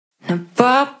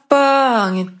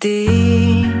Napapangiti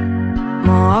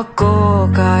mo ako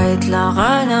kahit wala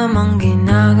ka namang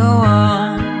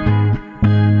ginagawa.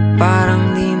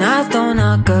 Parang di na to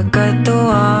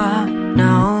nakakatuwa.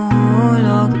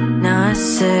 Nahuhulog na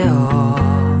sa'yo.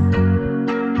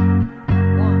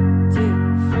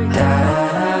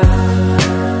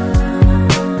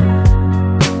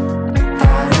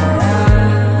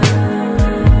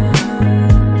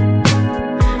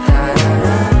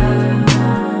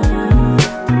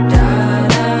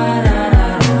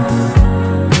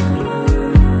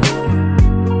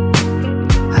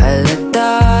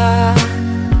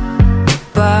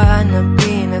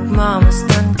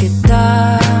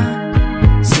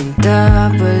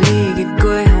 Paligid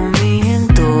ko'y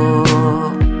humihinto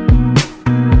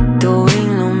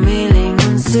tuwing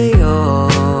lumilingon sa'yo.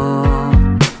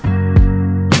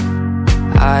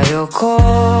 Ayoko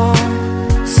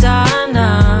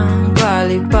sanang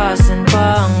palipasan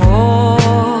pa ang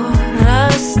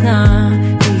oras na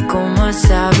di ko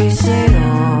masabi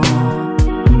sa'yo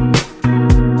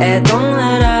etong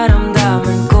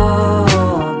nararamdaman ko.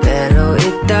 Pero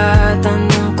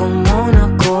itatanong ko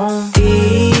muna kung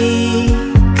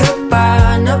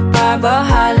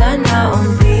bahala na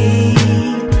unti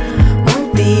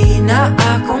na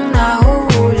akong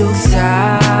nahuhulog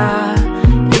sa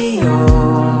iyo.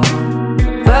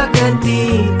 Bakit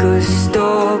di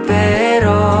gusto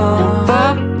pero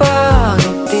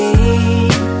napapangiti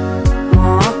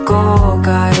mo ako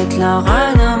kahit wala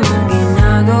ka namang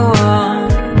ginagawa.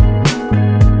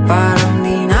 Parang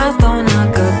di na to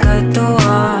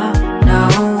nakakatuwa.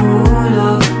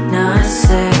 Nahuhulog na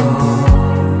sa'yo.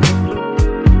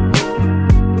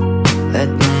 At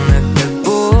nung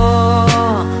nagtagpo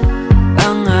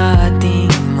ang ating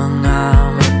mga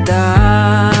mata,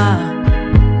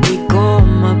 di ko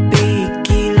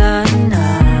mapigilan na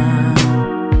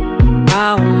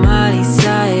umali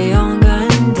sa iyong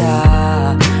ganda.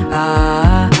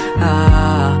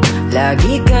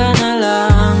 Lagi ka na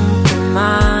lang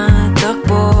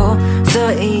tumatakbo sa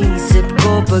isip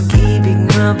ko. Pag-ibig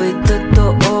nga ba'y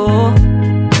totoo?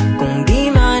 Kung di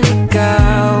man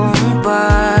ikaw ang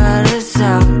para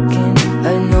sa'kin,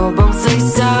 ano bang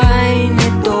saysay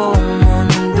nitong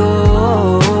mundo?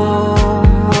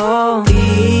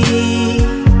 Di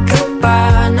ka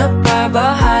pa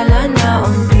napabahala na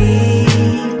unti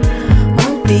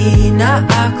na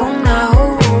akong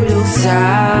nahuhulog sa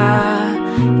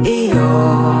iyo.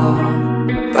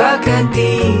 Bakit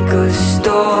di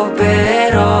gusto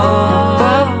pero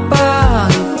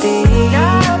napapangiti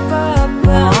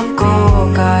mo ako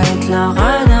kahit wala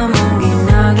ka namang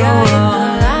ginagawa.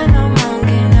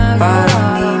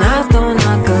 Parang di na to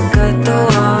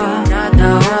nakakatuwa.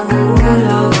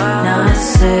 Nahuhulog na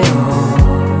sa'yo.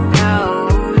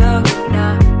 Nahuhulog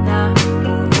na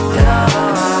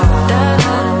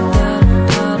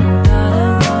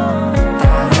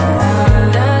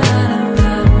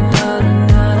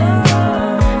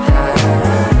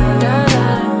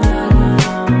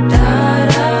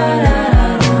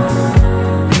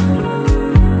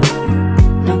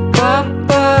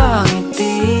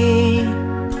napapangiti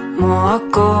mo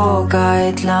ako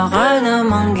kahit wala ka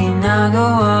namang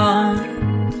ginagawa.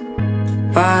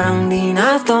 Parang di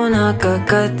na to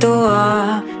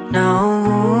nakakatuwa.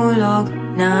 Nahuhulog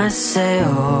na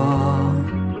sa'yo.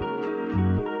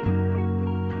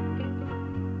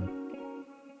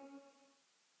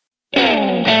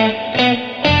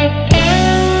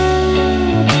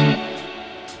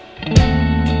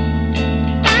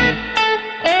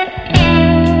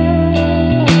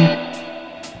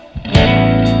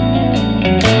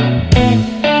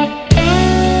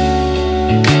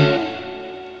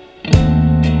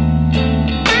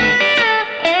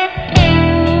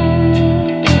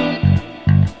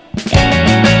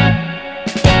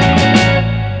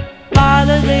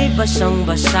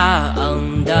 Basang-basa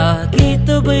ang dagit,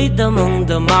 aba'y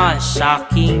damang-dama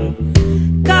sa'king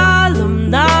kalam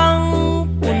ng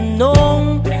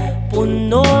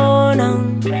punong-puno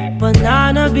ng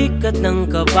pananabik at ng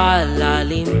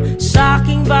kabalalim.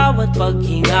 Sa'king bawat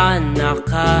paghinga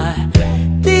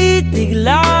nakatitig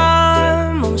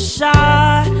lamang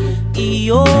sa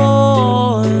iyo.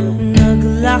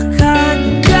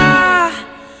 Naglakad ka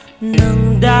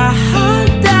ng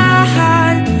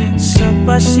dahan-dahan sa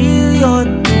pasilyo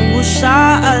tungo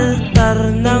sa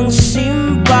altar ng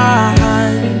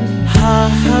simbahan.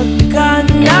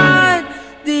 Hahagkanan,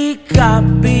 di ka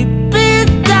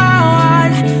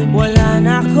bibitawan. Wala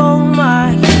na akong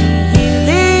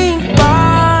mahihiling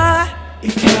pa.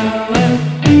 Ikaw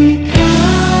at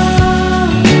ikaw,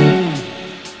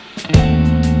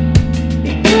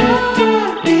 ikaw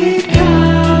at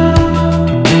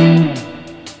ikaw.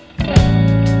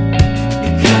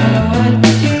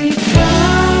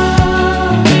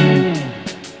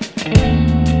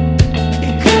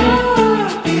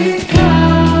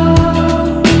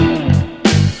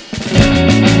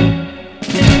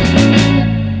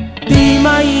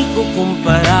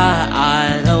 maikukumpara.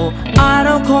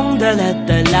 Araw-araw kong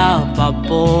dala-dala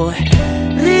paboritong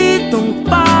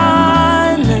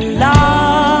panalangin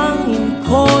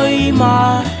ko'y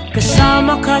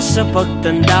makasama ka sa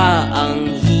pagtanda.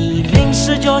 Ang hiling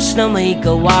sa Diyos na may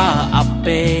gawa,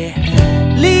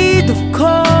 apelido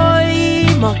ko'y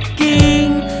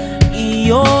maging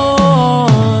iyo.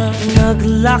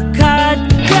 Naglakad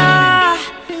ka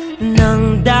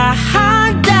ng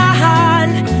dahan-dahan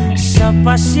sa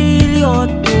pasilyo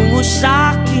tungo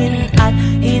sa'kin at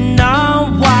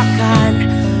hinawakan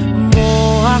mo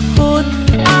ako't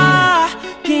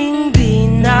aking di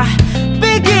na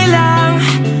pigilang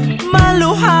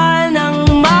maluhan ng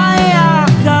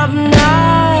mayakap na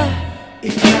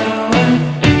ikaw ang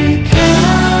ikaw.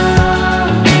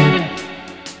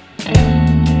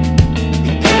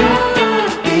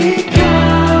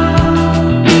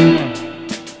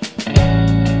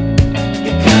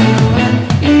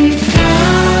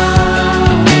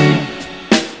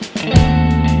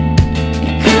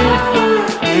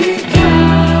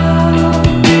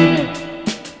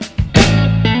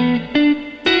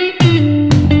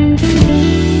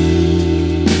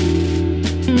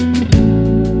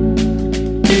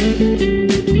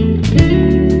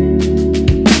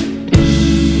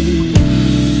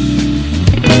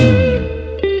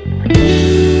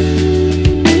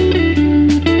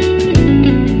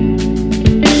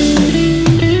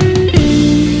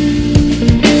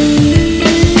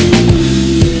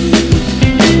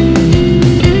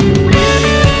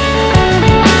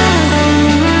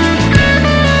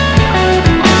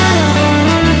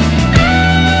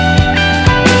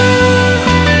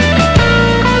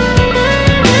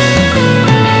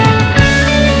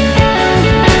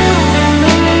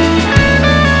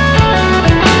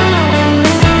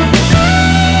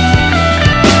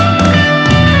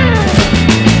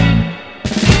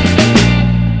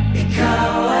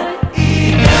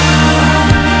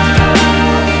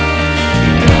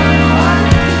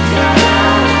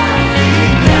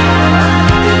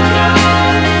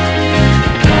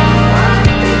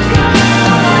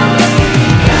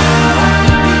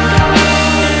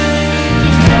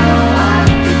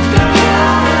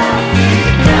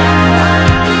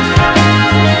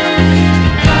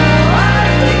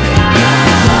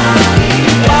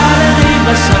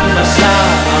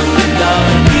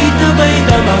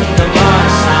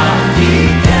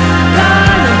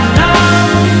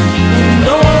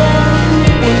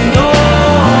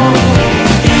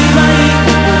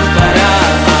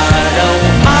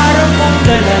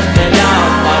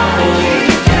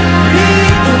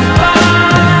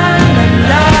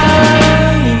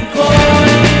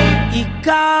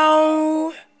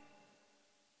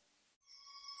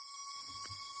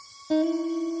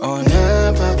 O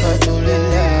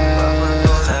napapatulala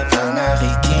kapag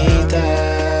nakikita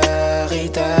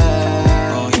kita.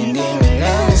 O hindi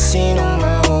malaman sinong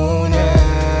mauna,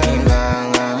 iba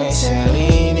ang aking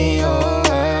sarili o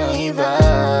ang iba.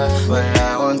 Wala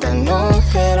akong tanong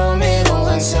pero meron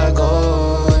kang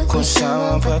sagot. Kung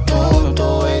saan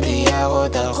patunto eh di ako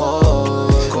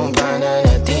takot. Kung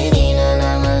pananatili na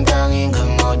lang ang tanging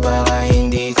gamot, baka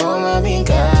hindi ko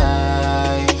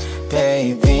mabigay,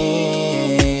 baby.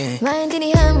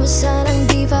 Maintindihan mo sanang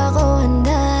di pa ako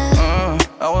handa.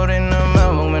 Ako rin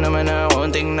naman, huwag mo naman ako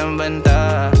tingnan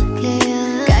banta.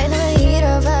 Kaya kahit na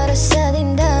mahirap para sa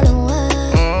ating dalawa,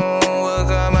 Huwag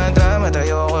ka madrama,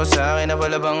 tayo ko sa akin na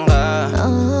palabang ka.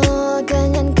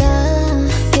 ganyan ka.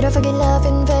 Hirap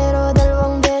pag-ilapin pero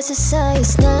dalawang beses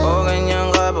ayos na. Ganyan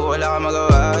ka pag wala ka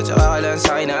magawa, tsaka ka lang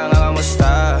sa akin na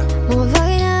nangangamusta. Mga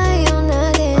bagay na ayaw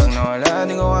natin, Pag nawala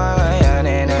di ko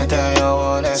kakayanin, at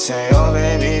ayoko na sa'yo,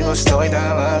 baby. Gusto kita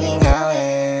maging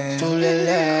akin.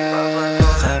 Tulala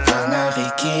kapag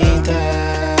nakikita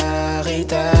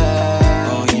kita.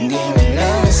 O hindi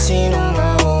malaman sinong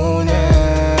mauna,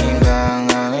 iba ang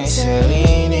aking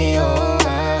sarili o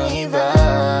ang iba.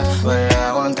 Wala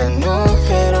akong tanong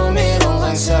pero meron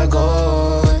kang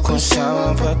sagot. Kung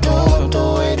saan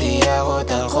patunto eh di ako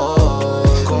takot.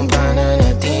 Kung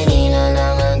pananatili na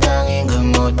lang ang tanging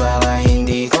gamot, baka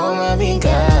hindi ko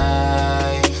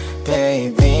mabigay,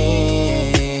 baby.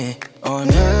 O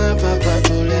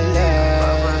napapatulala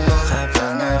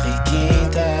kapag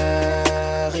nakikita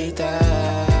kita.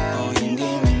 O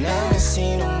hindi malaman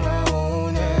sinong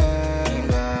mauna,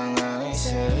 iba ang aking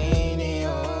sarili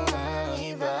o ang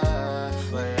iba.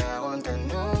 Wala akong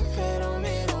tanong pero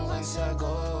meron kang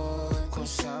sagot. Kung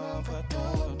saan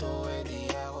patunto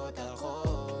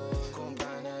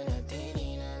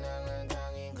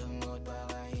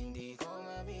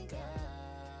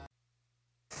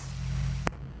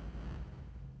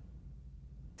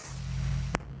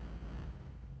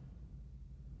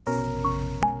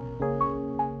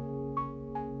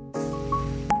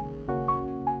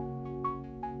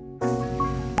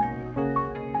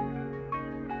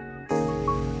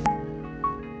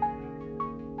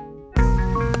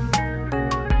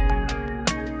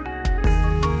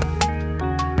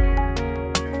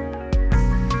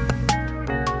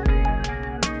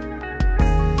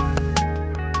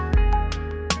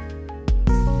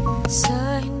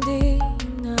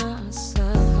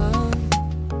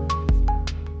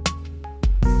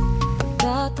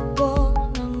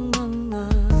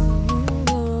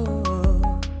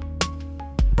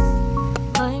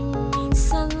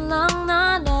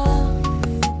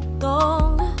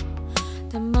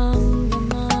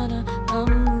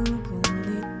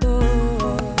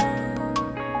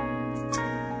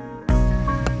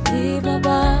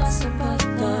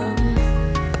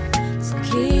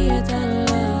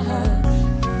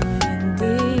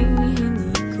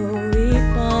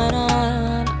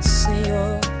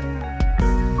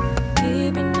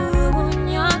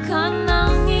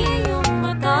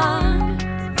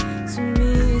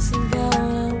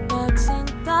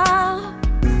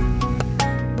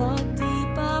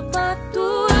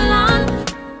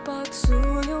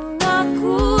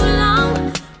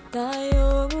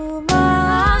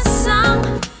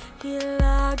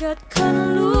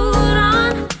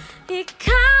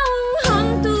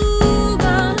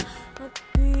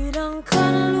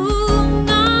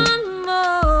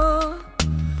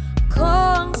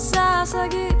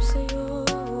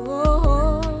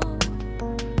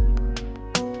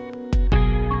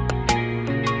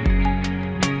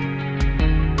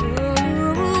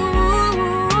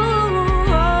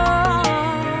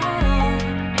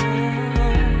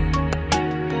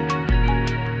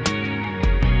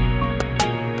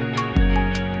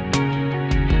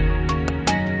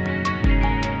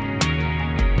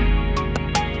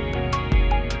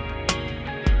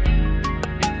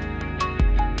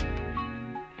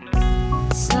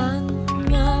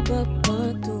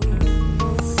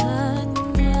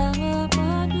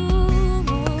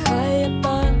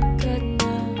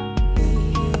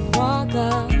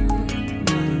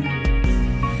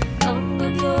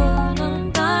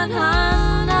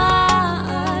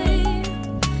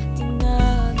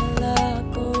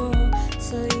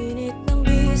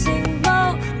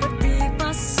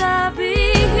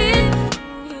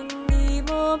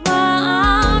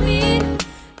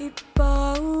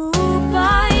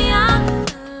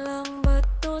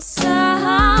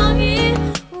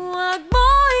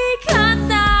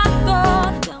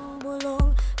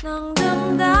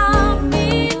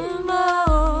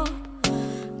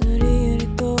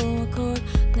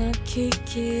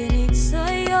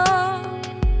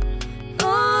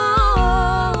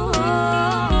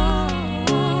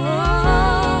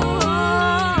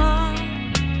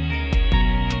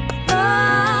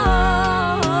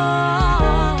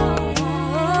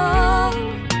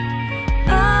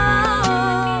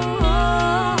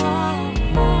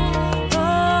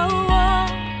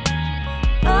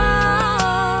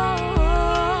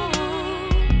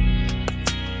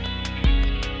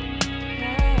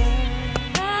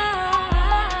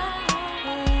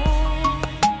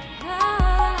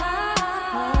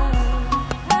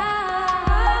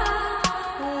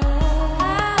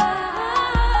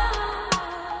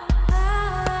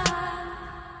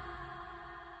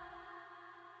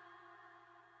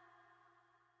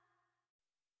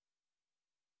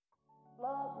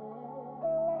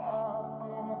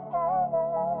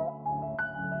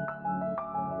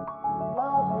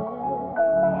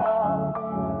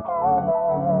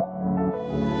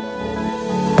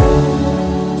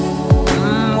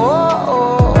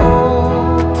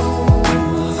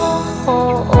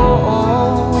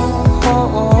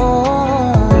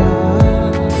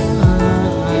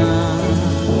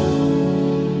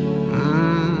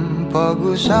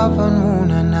Pag-usapan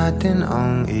muna natin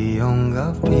ang iyong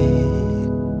gabi.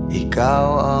 Ikaw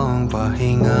ang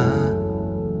pahinga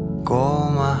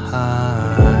ko,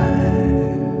 mahal.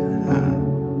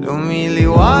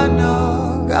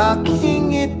 Lumiliwanag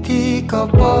aking ngiti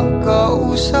kapag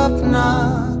kausap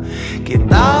na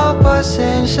kita.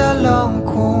 Pasensya lang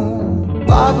kung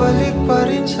babalik pa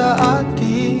rin sa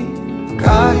atin.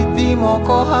 Kahit di mo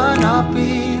ko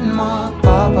hanapin,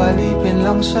 magpapalipin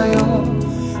lang sa'yo.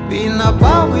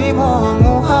 Binabawi mo ang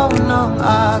uhaw ng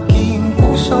aking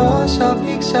puso.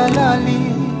 Sabik sa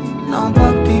lalim ng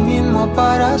pagtingin mo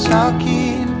para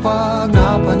sa'kin. Pag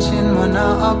napansin mo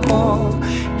na ako,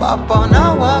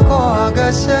 papanawa ko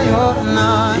agad sa'yo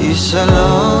na isa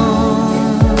lang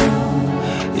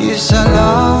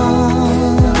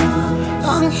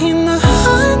ang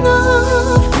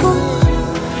hinahanap ko.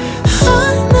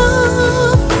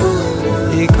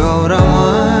 Ikaw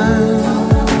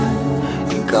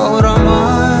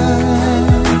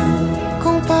raman,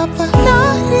 kung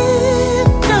papalarin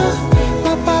na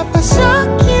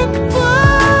mapapasakit pa.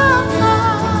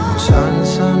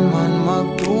 San man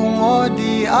magtungo,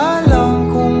 di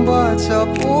alam kung ba't sa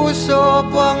puso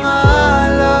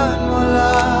pangalan mo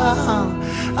lang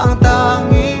ang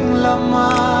tanging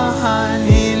lamahan.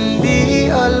 Hindi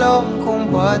alam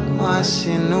kung ba't mas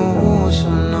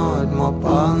sinusunod mo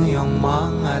pang iyong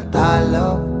mga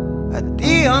talo. At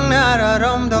di ang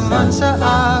nararamdaman sa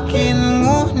akin,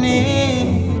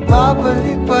 ngunit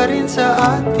babalik pa rin sa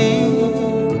atin.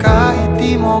 Kahit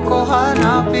di mo ko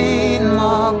hanapin,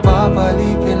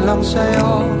 magpapalipin lang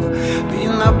sa'yo.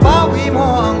 Pinabawi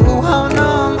mo ang uhaw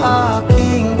ng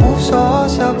aking puso.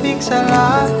 Sabik sa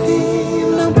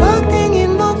lalim ng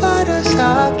pagtingin mo para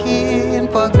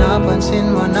sa'kin. Pag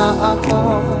napansin mo na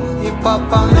ako,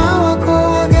 ipapanawa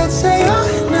ko agad sa'yo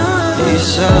na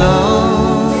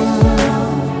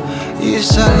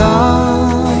isa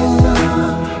lang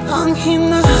ang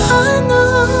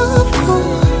hinahanap ko.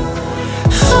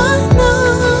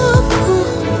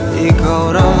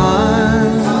 Ikaw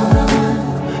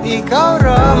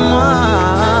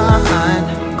raman,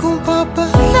 kung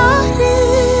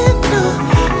papalarin na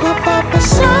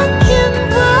mapapasakit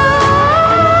ba.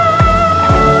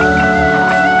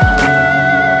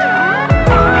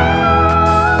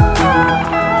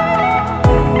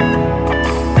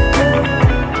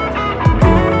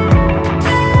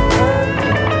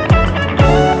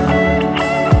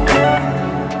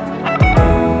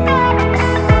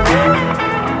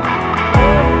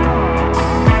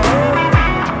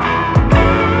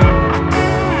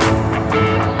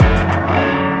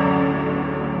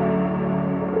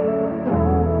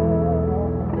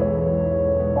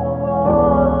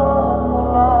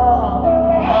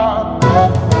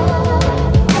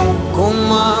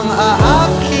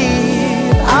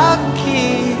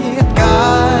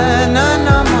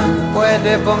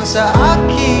 Bang sa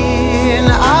akin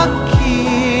lang.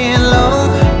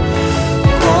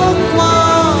 Kung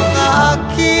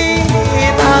mga-akit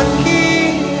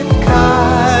ka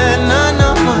na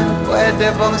naman,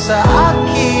 pwede bang sa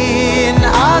akin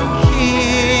lang.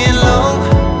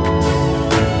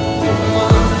 Kung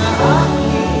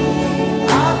mga-akit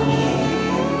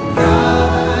ka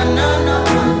na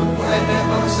naman, pwede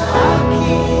bang sa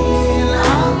akin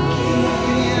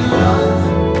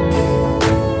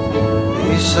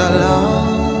lang.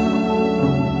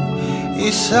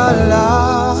 Isa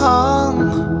lang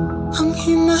ang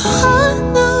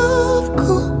hinahanap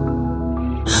ko.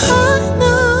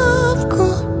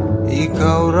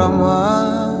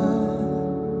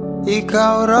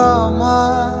 Ikaw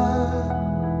raman,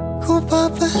 kung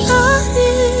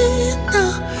papalarin na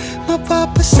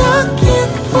mapapasakit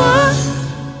pa.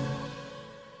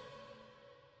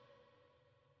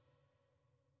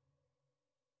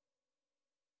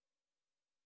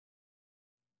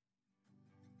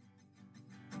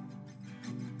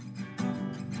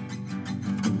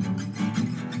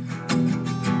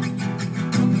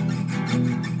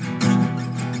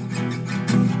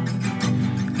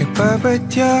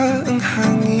 Nagbabatya ang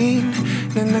hangin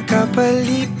na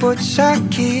nakapalipot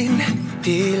sa'kin.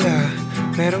 Tila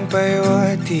merong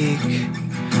payawatig,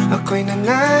 ako'y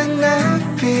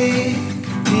nananapig.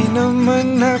 Di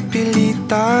naman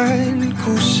napilitan,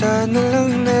 kusa na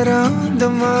lang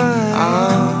naramdaman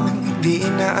ang di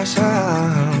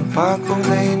inaasahang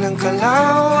papunay ng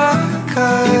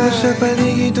kalawakan. Iba sa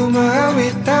paligid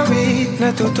umawit-awit,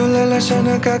 natutulala sa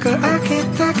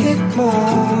nakakaakit-akit mo.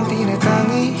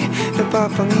 Tinatangi,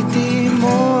 napapangiti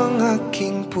mo ang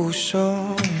aking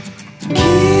puso.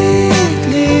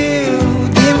 Giliw,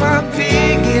 di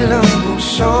mapigil ang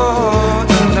puso.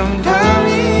 Ang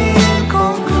damdamin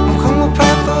ko, mukhang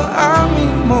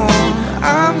mapapaamin mo,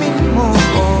 amin mo.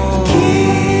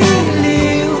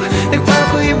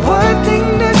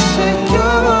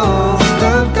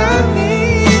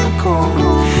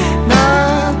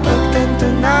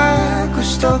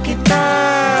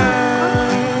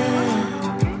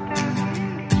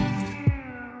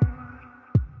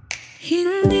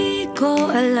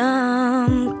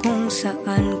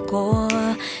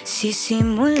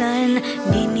 sisimulan.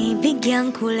 Binibigyang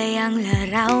kulay ang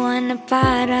larawan na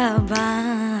para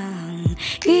bang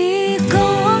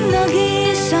ikaw ang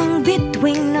nag-iisang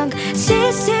bituing,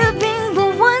 nagsisilbing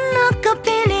buwan na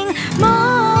kapiling mo.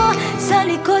 Sa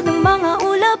likod ng mga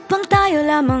ulap pang tayo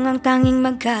lamang ang tanging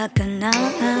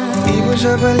magkakanaan. Ibon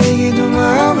sa paligid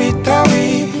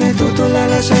umawit-awit,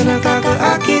 natutulala sa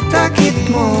nakakaakit-akit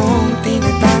mong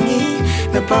tinatangi.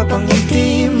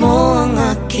 Napapangiti mo ang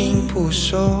aking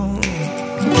puso.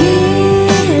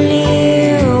 Giliw,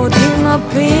 di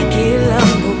mapigil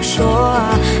ang bukso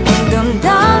ng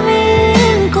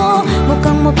damdamin ko.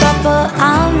 Mukhang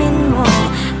mapapaamin mo,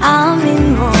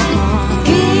 amin mo.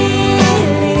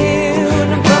 Giliw,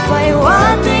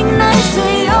 nagpapaiwating na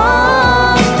sa'yo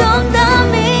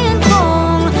damdamin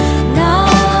kong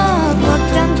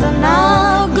napagtanto na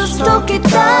gusto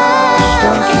kita.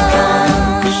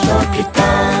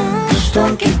 Gusto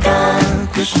kita,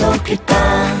 gusto kita.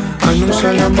 Anong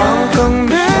salamang kang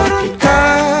meron ka,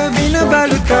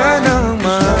 binabalot ka ng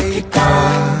maita.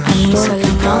 Anong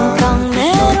salamang kang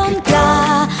meron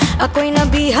ka, ako'y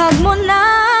nabihag mo na.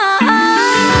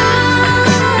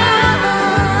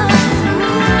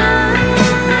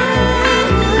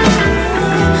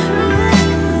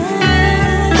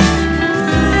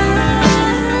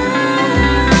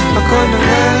 Ako na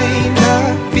nga'y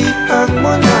nabihag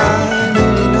mo na,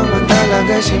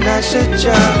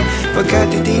 sinasadya.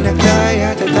 Pagkat hindi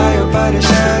nagkaya tayo para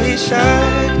sa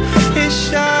isa't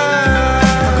isa.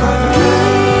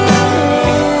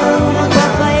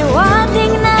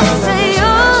 Magpapaiwating na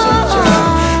sa'yo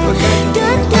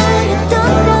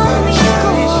damdamin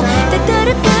ko,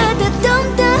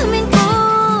 damdamin ko.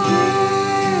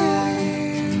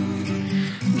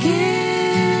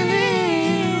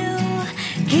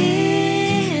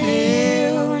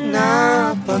 Giliw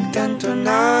na pagtanto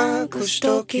na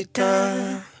gusto kita.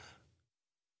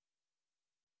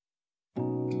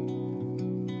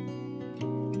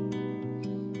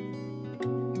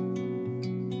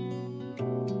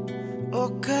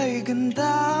 Okay,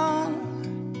 gandang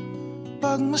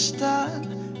pagmasdan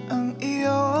ang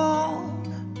iyong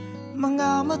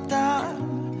mga mata,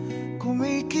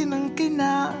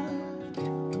 kumikinang-kinang.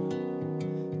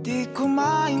 Di ko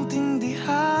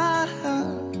maintindihan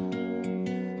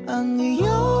ang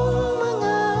iyong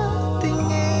mga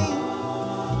tingin,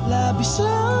 labis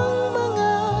ang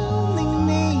mga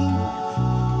ningning.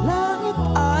 Langit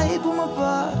ay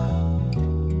bumaba,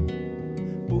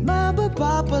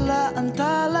 bumababa pala ang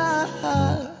tala.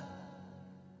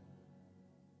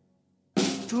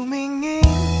 Tumingin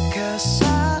ka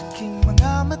sa aking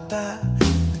mga mata,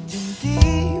 at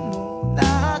hindi mo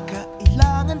na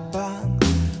kailangan pang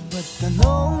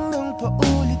magtanong ng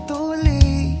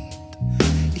paulit-ulit.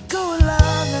 Ikaw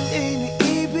lang ang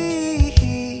iniibig,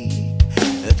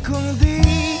 at kung di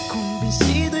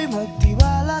kumbinsido'y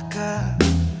magtiwala ka.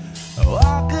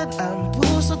 Hawakan ang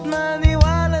puso't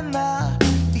maniwala na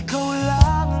ikaw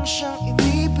lang ang siyang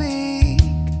inibig.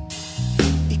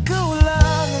 Ikaw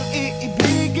lang ang iibigin.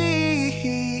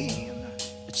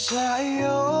 At sa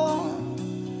iyong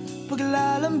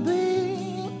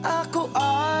paglalambing ako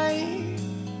ay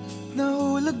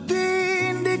nahulog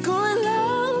din. Di ko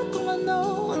alam kung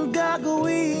ano ang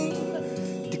gagawin,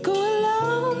 di ko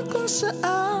alam kung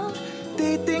saan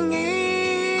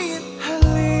titingin.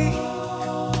 Halik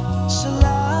sa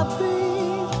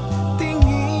lapit,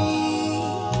 tingin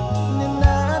na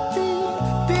natin.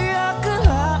 Di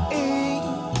akalain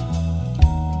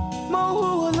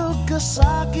mahuhulog ka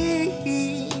sa'kin.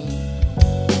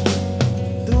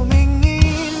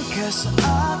 Tumingin ka sa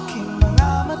aking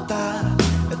mga mata,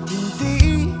 at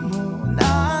hindi mo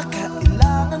na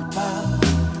kailangan pa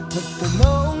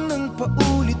magtanong ng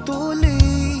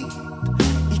paulit-ulit.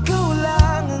 Ikaw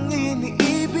lang ang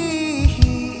iniibig,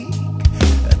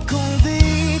 at kung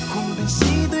di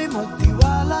kumbinsido'y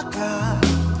magtiwala ka.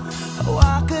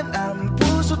 Hawakan ang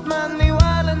puso't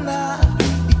maniwala na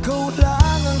ikaw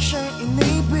lang ang siyang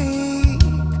inibig.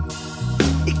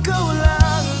 Ikaw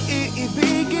lang ang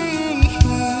iibigin.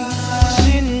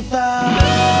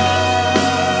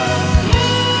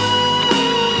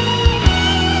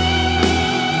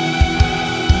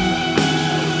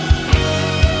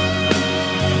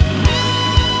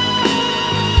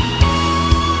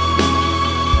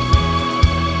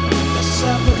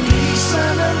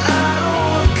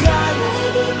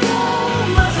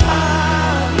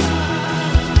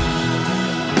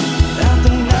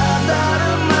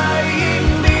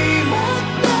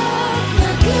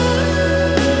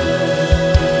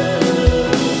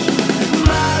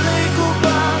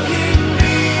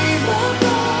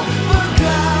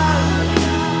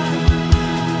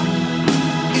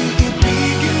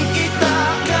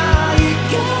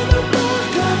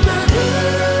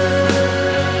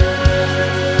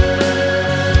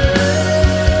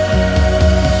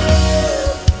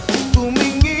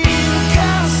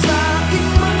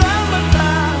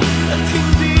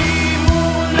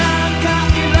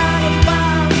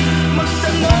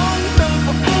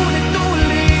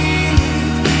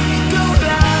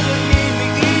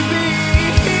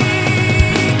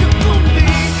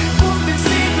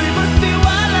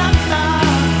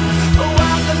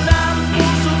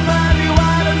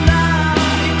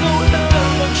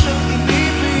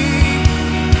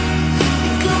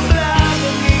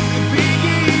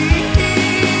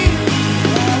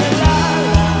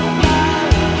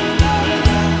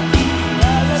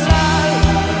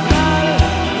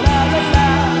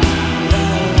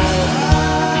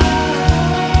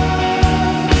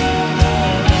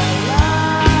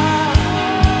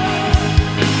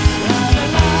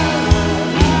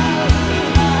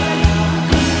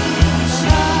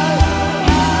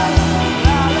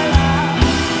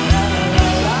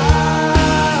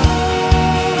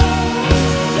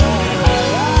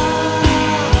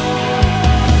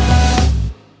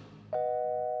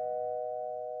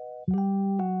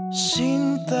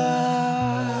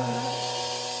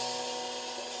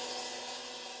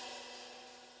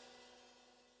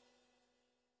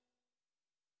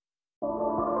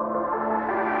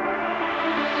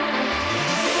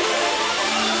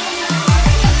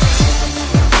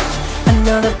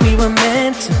 know that we were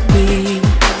meant to be.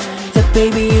 That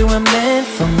baby, you were meant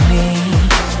for me.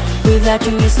 Without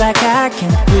you it's like I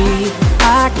can't breathe,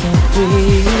 I can't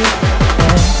breathe,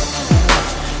 yeah.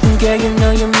 Girl, you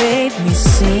know you made me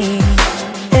sing,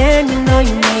 and you know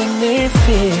you made me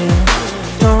feel.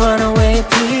 Don't run away,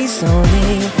 please don't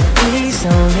leave, please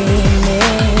don't leave me.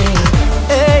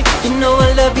 Hey, you know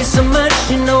I love you so much,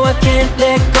 you know I can't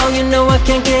let go, you know I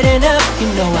can't get enough. You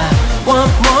know I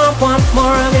want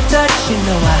more of your touch. You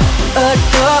know I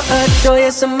adore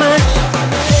you so much.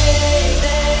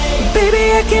 Baby,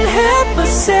 I can't help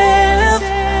myself.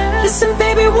 Listen,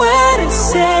 baby, what I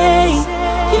say.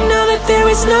 You know that there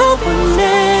is no one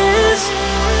else.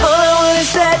 All I want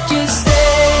is that you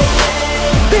stay.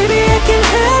 Baby, I can't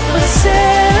help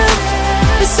myself.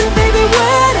 Listen, baby,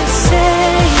 what I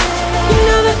say. You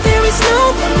know that there is no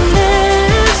one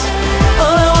else.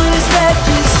 All I want is that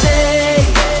you stay.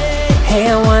 Hey,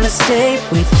 I wanna stay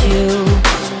with you.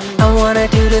 I wanna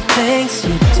do the things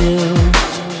you do.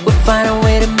 We'll find a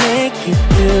way to make it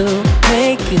through,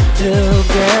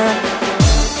 girl.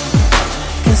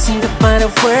 Can't seem to find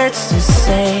the words to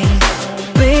say.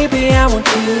 Baby, I want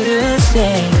you to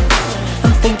stay.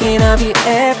 I'm thinking of you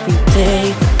every day,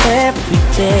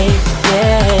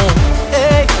 yeah.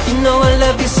 Hey, you know I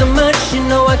love you so much, you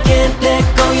know I can't let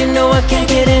go, you know I can't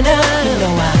get enough. You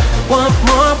know I want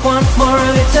more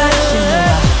of your touch. You know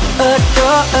I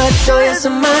adore you so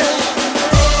much.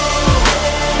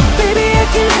 Baby, I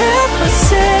can't help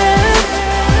myself.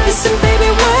 Listen, baby,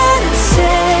 what I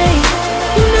say.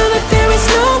 You know that there is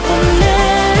no one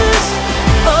else.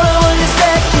 All I want is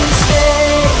that you stay.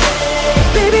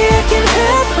 Baby, I can't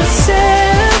help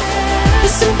myself.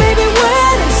 Listen, baby,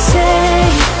 what I say.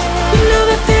 You know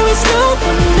that there is no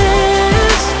one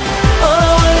else. All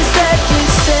I want is that you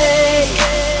stay.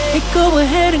 Hey, go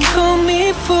ahead and call me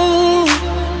fool,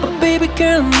 but baby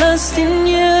girl, I'm lost in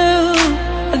you.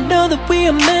 I know that we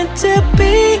are meant to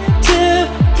be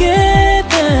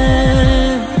together.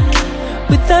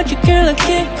 Without you, girl, I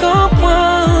can't go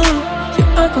on. You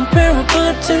are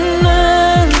comparable to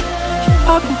none. You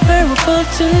are comparable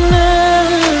to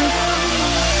none.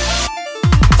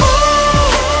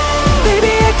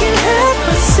 Baby, I can't help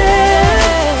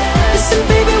myself. Listen,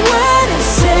 baby, what I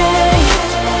say.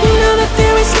 You know that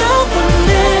there is no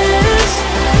one else.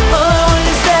 All I want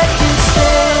is that you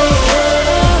stay.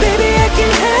 Baby, I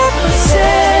can't help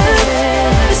myself.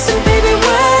 Listen, baby,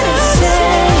 what I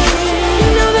say. You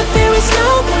know that there is no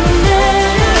one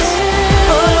else.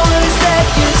 All I want is that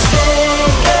you stay.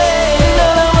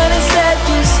 All I want is that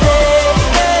you stay.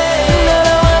 All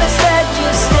I want is that you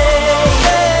stay.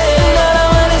 All I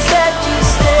want is that you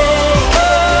stay.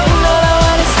 All I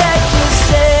want is that you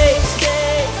stay.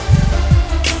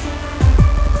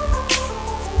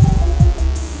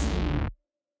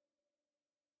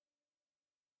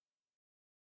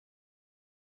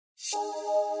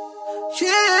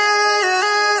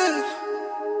 Yeah,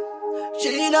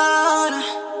 Gina,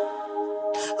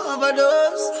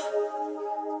 overdose,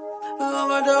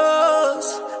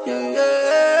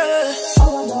 yeah.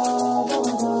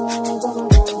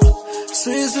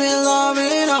 Sweet, sweet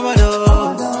loving,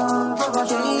 overdose,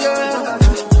 yeah.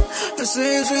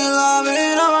 Sweet, sweet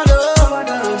loving,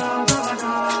 overdose.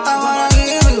 I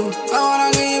wanna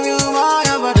give you my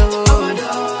overdose.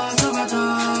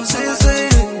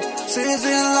 Sweet,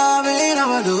 sweet loving,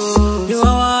 overdose. You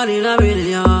are one in a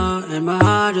million, and my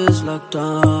heart is locked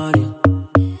on you.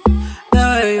 The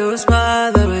way you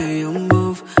smile, the way you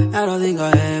move, I don't think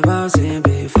I ever seen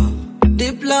before.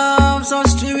 Deep love, so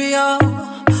stereo.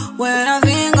 When I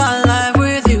think of life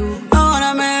with you, I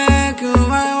wanna make you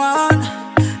my one.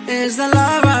 It's the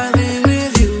life I think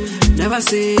with you. Never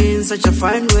seen such a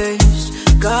fine ways.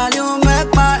 God, you make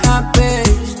my happy.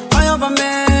 I hope I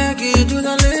make it to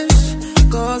the list,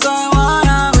 'cause I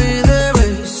wanna win the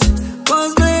race.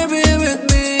 'Cause baby, with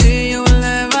me, you will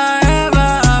never ever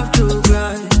have to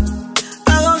cry.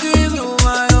 I will give you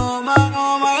my all, my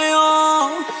all, my all.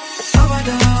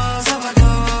 Overdose,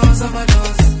 overdose,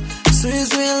 overdose. Sweet,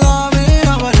 sweet loving,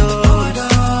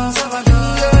 overdose.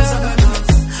 Overdose,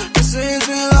 overdose. Sweet,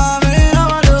 sweet loving,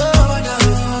 overdose.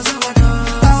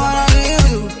 I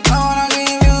wanna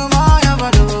give you my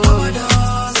overdose.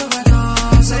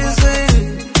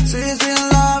 Sweet, sweet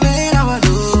loving,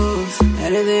 overdose.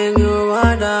 Anything you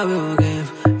want, I will give.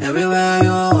 Everywhere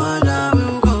you want, I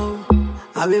will go.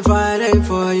 I'll be fighting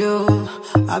for you.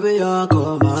 I'll be your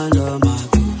commander, my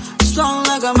boo. Strong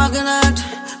like a magnet.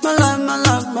 My love, my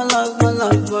love, my love, my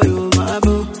love for you, my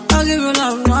boo. I'll give you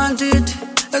love, want it.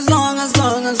 As long as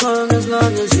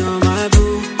you're my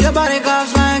boo. Your body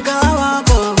comes like a walk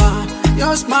over.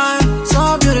 Your smile, so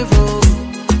beautiful.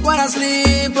 When I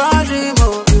sleep, I dream of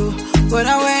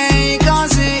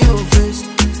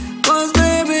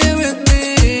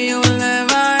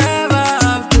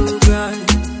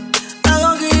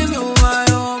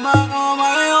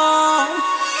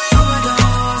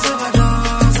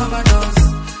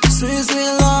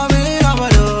sweet loving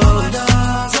overdose.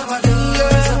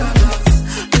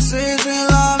 This sweet, sweet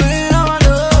loving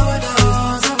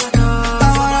overdose. I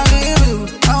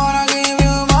wanna give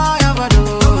you my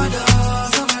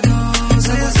overdose.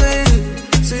 Sweet, sweet,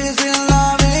 sweet, sweet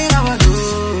loving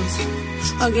overdose.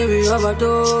 I'll give you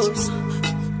overdose.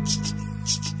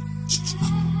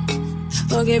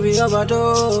 I'll give you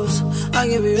overdose. I'll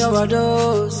give you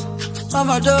overdose.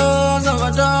 Overdose,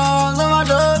 overdose,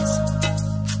 overdose.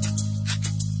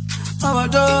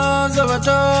 Overdose,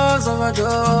 overdose,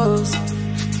 overdose.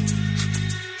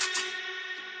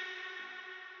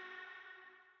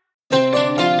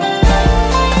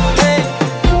 Hey,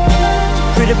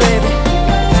 pretty baby.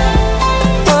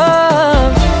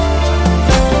 Oh,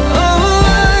 oh,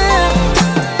 yeah.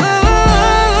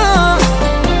 Oh.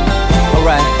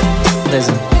 Alright,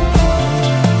 listen.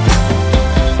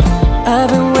 I've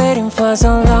been waiting for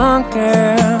so long,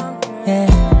 girl, yeah,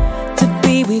 to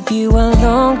be with you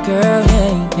alone, girl,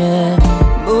 yeah,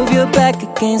 yeah. Move your back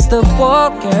against the wall,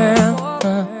 girl,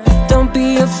 don't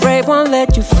be afraid, won't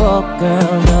let you fall,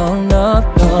 girl, no, no,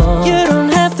 no. You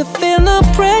don't have to feel no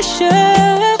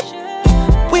pressure.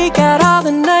 We got all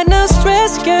the night, no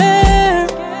stress, girl.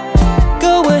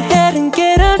 Go ahead and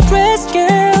get undressed,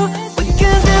 girl. We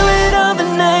can do it all the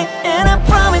night, and I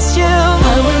promise you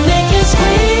I will make you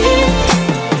scream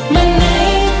my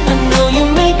name. I know you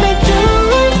make me do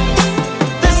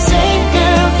the same,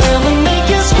 girl. I will make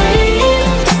you scream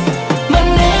my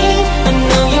name. I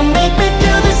know you make me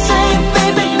do the same,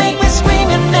 baby. Make me scream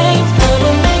your name. I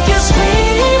will make you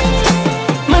scream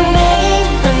my name.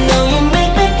 I know you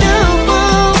make me do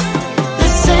the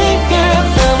same, girl.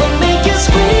 I will make you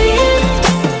scream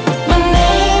my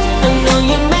name. I know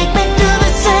you make me do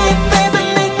the same, baby.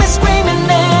 Make me scream your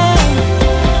name.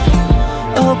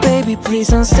 Oh baby, please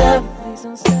don't stop.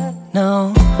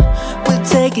 No, we'll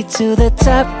take it to the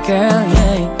top, girl,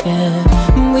 yeah,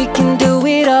 yeah. We can do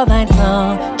it all night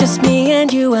long, just me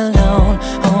and you alone.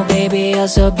 Oh baby, you're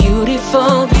so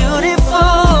beautiful,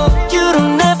 beautiful. You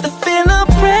don't have to feel no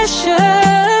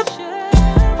pressure.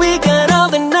 We got all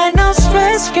the night, no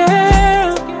stress,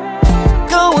 girl.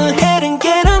 Go ahead and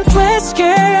get undressed,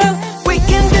 girl. We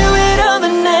can do it all the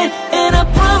night, and I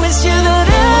promise you that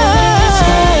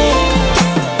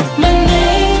my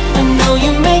name, I know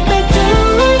you make me do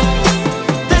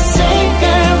the same,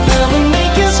 girl. I will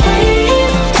make you scream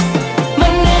my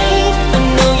name. I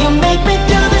know you make me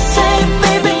do the same,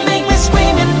 baby. Make me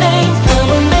scream your name. I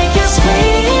will make you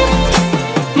scream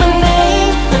my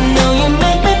name. I know you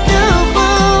make me do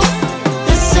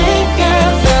the same,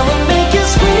 girl. I will make you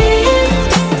scream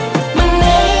my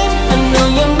name. I know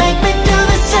you make me do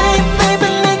the same, baby.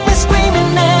 Make me scream your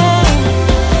name.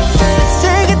 Let's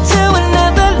take it to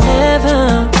another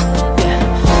level. Yeah,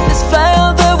 let's fly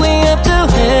all the way up to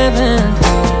heaven.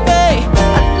 Hey,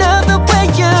 I love the way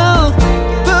you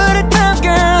put it down,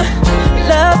 girl.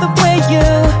 Love the way you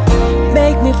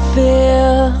make me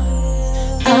feel.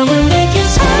 I will make you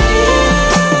scream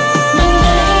my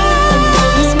name. I know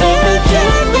you make me do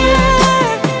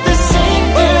the same,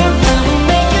 girl. I will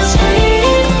make you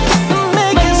scream my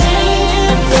name.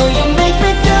 I know you make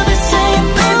me do the same,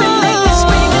 baby. Make me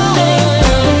scream your name.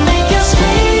 I will make you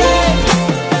scream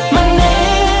my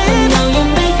name. I know you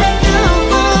make me do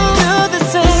the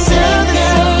same,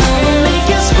 girl. I will make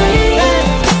you scream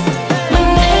my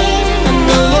name. I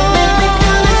know you make me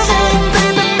do the same,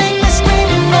 baby. Make me scream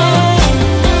your name.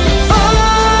 Oh,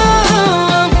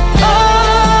 oh, oh,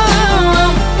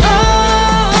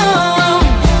 oh.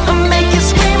 I'll make you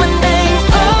scream my name.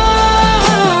 Oh,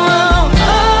 oh,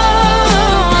 oh,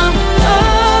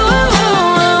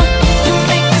 oh. You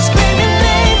make me scream your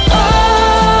name. Oh,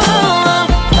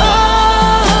 oh,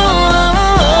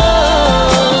 oh.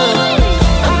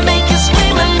 I'll make you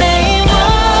scream my name. Oh,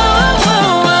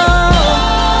 oh,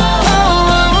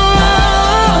 oh.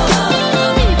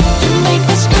 You make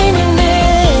me scream your name.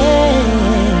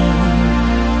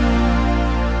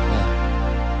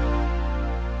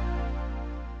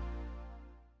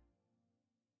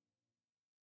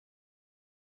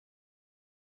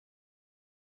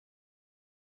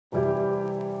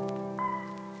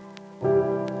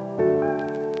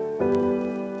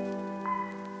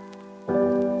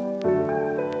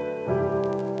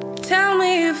 Tell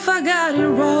me if I got it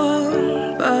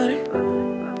wrong, but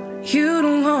you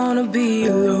don't wanna be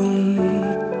alone.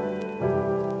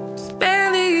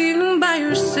 Spend the evening by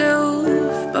yourself,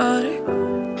 but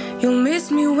you'll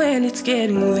miss me when it's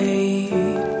getting late.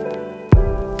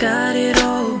 Got it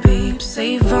all, babe,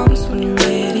 save arms when you're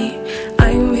ready.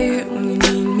 I'm here when you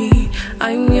need me,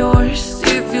 I'm yours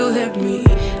if you let me.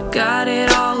 Got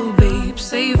it all, babe,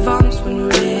 save arms when you're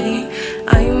ready.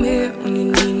 I'm here when you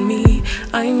need me,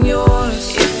 I'm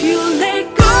yours. If you let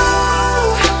go,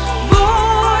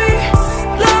 boy,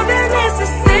 loving is a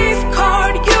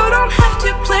safeguard. You don't have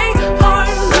to play hard.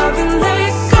 Love and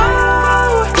let go,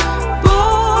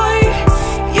 boy.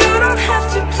 You don't have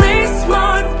to play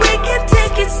smart. We can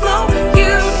take it slow.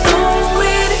 You know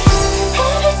it.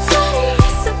 Every time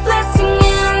is a blessing,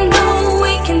 and I know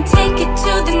we can take it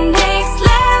to the next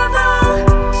level.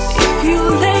 If you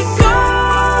let go,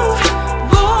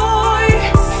 boy,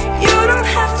 you don't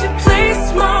have to play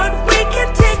smart. We can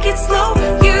take it slow.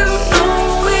 You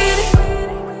know it.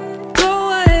 Go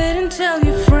ahead and tell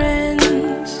your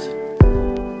friends.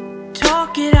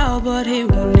 Talk it out, but it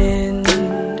won't end.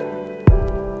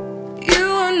 You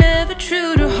are never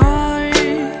true to heart.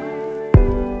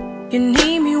 You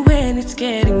need me when it's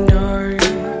getting dark.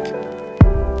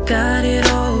 Got it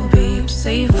all, babe.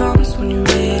 Safe arms when you're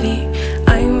ready.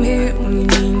 I'm here when you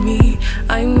need me.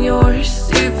 I'm yours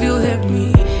if you let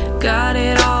me. Got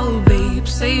it all, babe.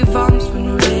 Safe arms when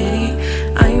you're ready.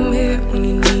 I'm here when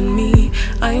you need me.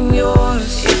 I'm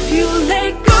yours. If you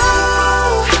let go,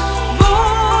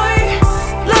 boy,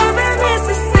 loving is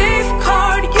a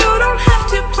safeguard. You don't have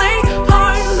to play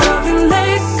hard. Love and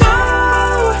let go,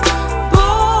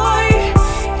 boy.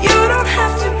 You don't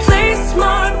have to play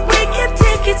smart. We can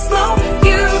take it slow.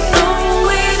 You know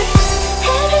it.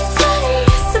 Every time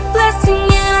is a blessing,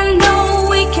 and I know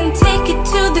we can take it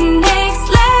to the next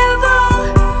level.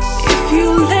 If you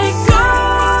let go,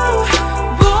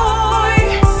 boy,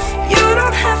 you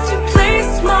don't have to play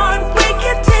smart. We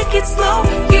can take it slow.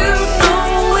 You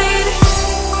know it.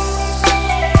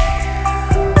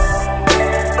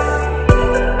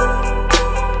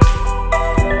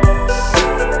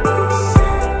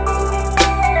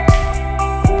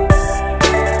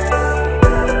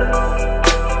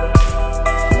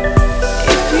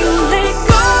 If you let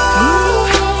go,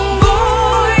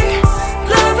 boy,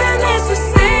 loving is a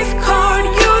safeguard.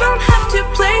 You don't have to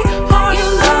play hard. You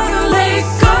love and let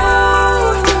go,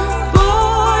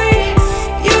 boy.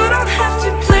 You don't have to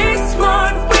play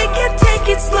smart. We can take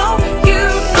it slow. You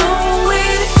know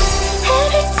it.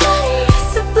 Every time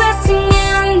is a blessing,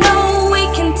 and I know we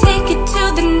can take it to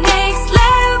the next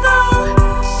level.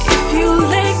 If you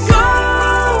let go,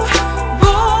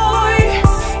 boy,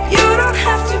 you don't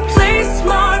have to play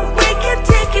smart. We can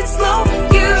take it slow.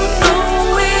 You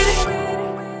know it.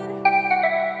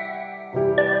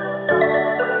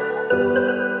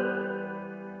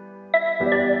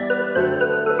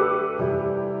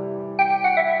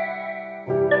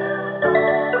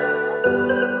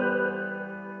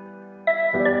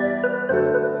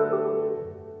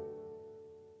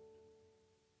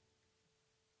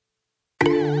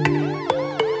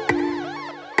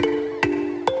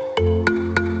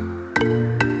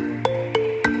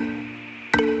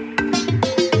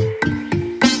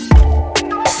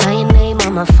 Saw your name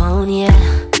on my phone, yeah.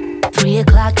 3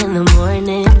 o'clock in the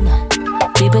morning.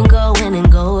 We've been going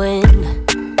and going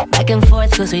back and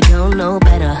forth cause we don't know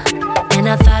better. And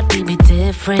I thought we'd be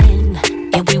different.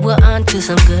 Yeah, we were on to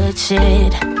some good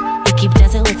shit. We keep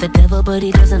dancing with the devil, but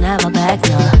he doesn't have a back,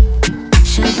 no.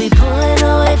 Should be pulling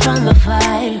away from the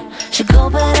fire. Should go,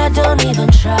 but I don't even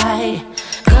try.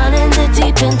 Gone in the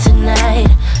deep end tonight,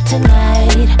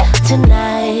 tonight,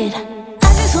 tonight. I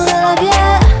just wanna love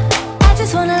ya. I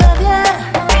just wanna love ya.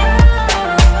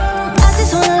 I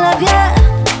just wanna love ya.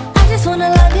 I just wanna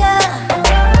love ya.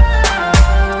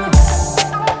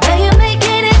 Now you're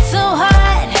making it so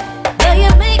hard. Now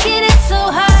you're making it so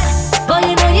hard. Boy,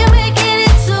 you know you're making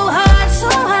it so hard, so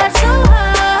hard, so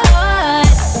hard.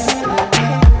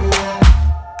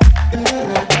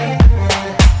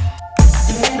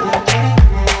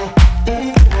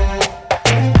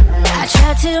 I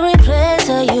tried to replace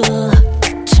you,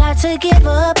 tried to give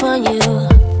up on you,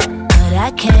 but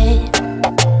I can't.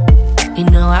 You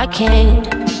know I can't.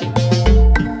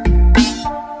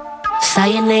 Saw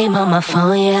your name on my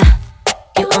phone, yeah.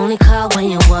 You only call when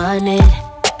you want it.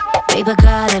 Baby,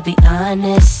 gotta be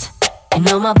honest. You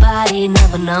know my body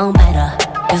never known better.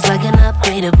 It's like an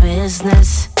upgraded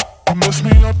business. You mess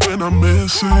me up and I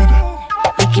miss it.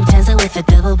 We keep dancing with the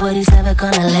devil, but he's never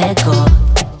gonna let go.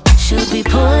 Should be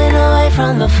pulling away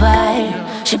from the fire.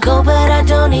 Should go, but I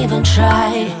don't even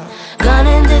try. Gone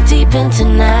in the deep end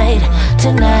tonight,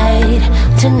 tonight,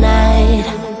 tonight.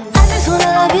 I just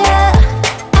wanna love ya.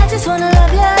 I just wanna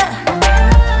love ya.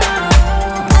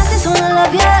 I just wanna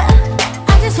love ya.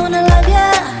 I just wanna love ya.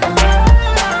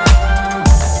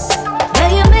 Now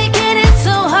you're making it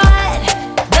so hard.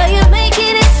 Now you're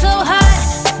making it so hard.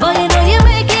 Boy, you know you're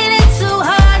making it so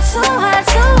hard, so hard,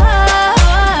 so hard.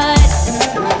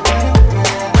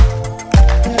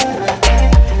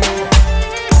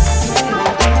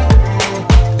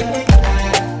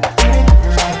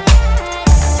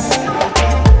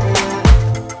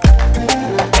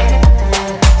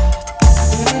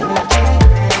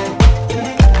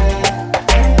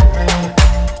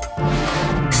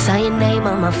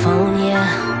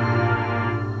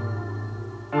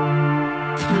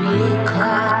 3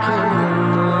 o'clock in the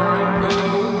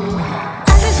morning.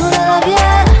 I just wanna love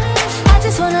ya. I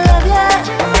just wanna love ya.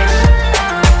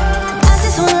 I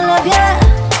just wanna love ya.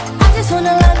 I just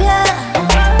wanna love ya.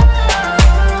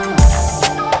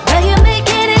 Girl, you're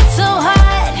making it so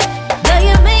hard. Girl,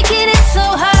 you're making it so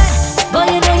hard. Boy,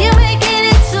 you know you're making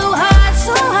it so hard,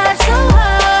 so hard, so hard.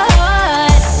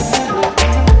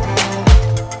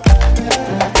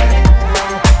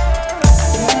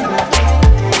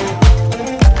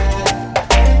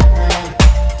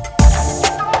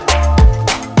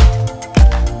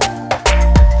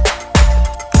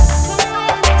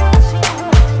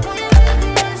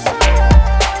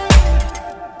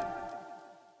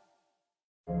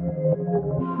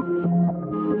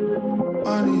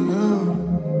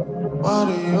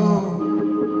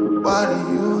 Why do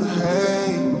you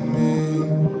hate me?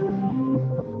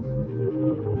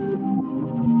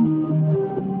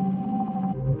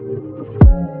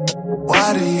 Why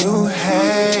do you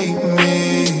hate me?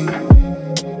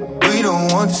 We don't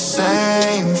want the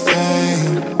same thing.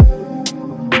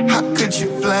 How could you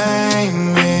blame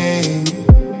me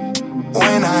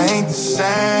when I ain't the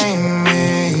same me?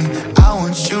 I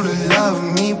want you to love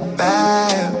me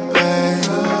back, babe.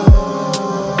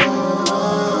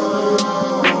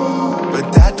 But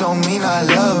that don't mean I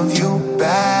love you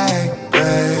back,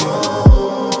 babe.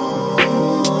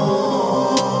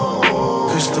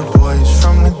 Cause the boys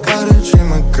from the gutter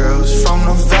dream of girls from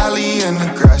the valley, and the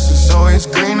grass is always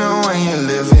greener when you're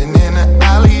living in an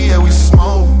alley. Yeah, we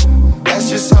smoke, that's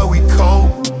just how we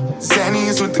cope.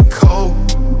 Xannies with the coke,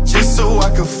 just so I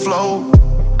could float.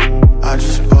 I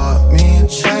just bought me a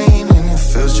chain and it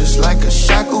feels just like a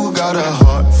shackle. Got a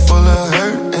heart full of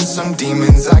hurt and some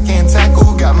demons I can't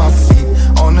tackle. Got my feet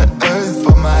on the earth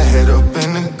but my head up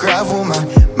in the gravel. My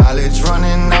mileage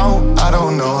running out, I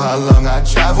don't know how long I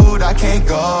traveled. I can't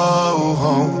go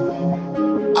home,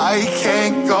 I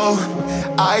can't go,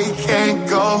 I can't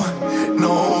go.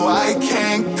 No, I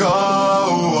can't go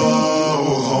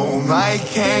home, I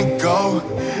can't go,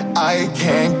 I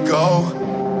can't go.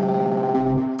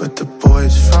 But the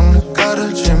boys from the gutter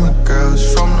dream of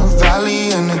girls from the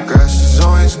valley, and the grass is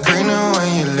always greener when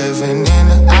you're living in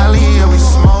an alley. Yeah, we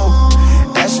smoke,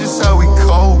 that's just how we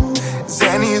cope.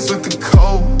 Xannies with the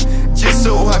coke, just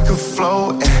so I could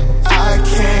float. And I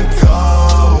can't go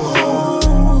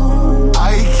home,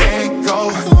 I can't go,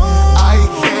 I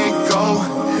can't go.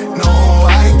 No,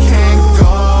 I can't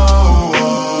go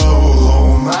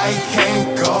home, I can't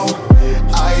go,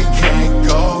 I can't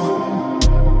go.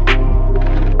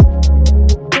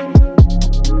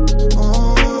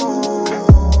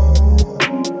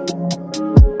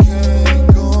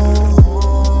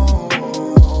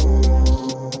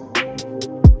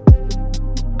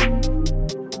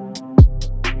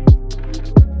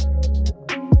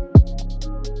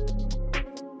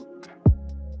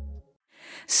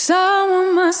 Someone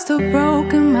must have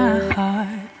broken my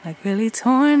heart, like really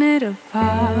torn it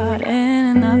apart. In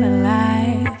another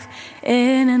life,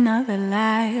 in another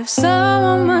life.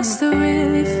 Someone must have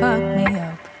really fucked me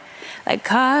up, like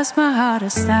caused my heart to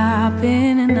stop.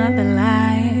 In another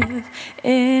life,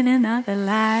 in another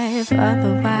life.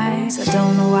 Otherwise, I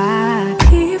don't know why I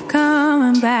keep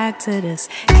coming back to this.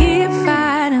 Keep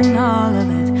fighting all of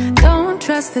it. Don't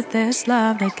trust that there's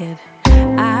love to get.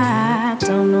 I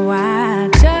don't know why, I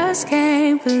just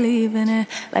can't believe in it.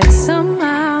 Like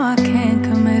somehow I can't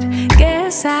commit.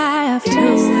 Guess I have to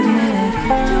admit,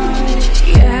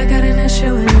 yeah, I got an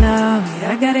issue with love.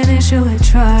 Yeah, I got an issue with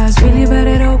trust. Really bad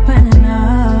at opening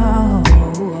up.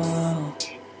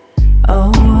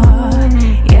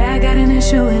 Yeah, I got an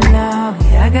issue with love.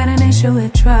 Yeah, I got an issue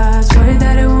with trust. Worried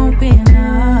that it won't be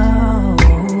enough.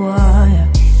 Yeah.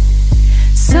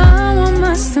 Someone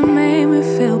must have made me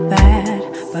feel bad,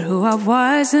 but who I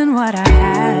was and what I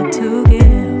had to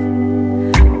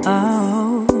give.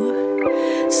 Oh,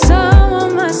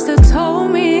 someone must have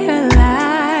told me a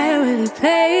lie, really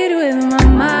played with my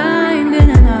mind in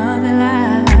another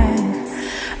life.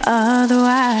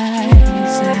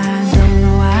 Otherwise, I don't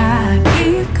know why I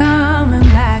keep coming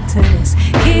back to this.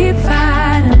 Keep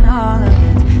fighting all of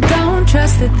it. Don't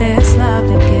trust that there's love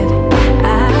to get.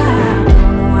 I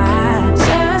don't know why, I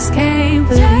just can't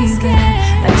believe it.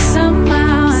 Like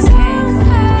somehow I can't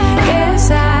commit. Guess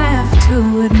I have to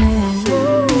admit,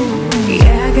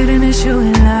 yeah, I got an issue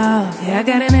with love. Yeah, I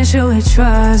got an issue with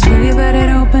trust. Really bad at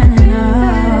opening up.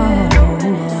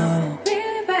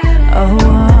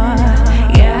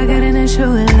 Yeah, I got an issue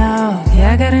with love.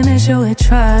 Yeah, I got an issue with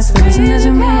trust. The reason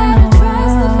doesn't mean no.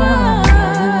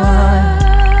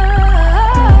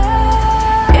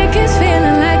 It keeps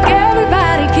feeling like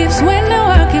everybody keeps winning.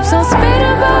 World keeps on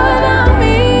spinning, but without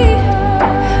me,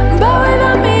 but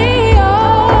without me.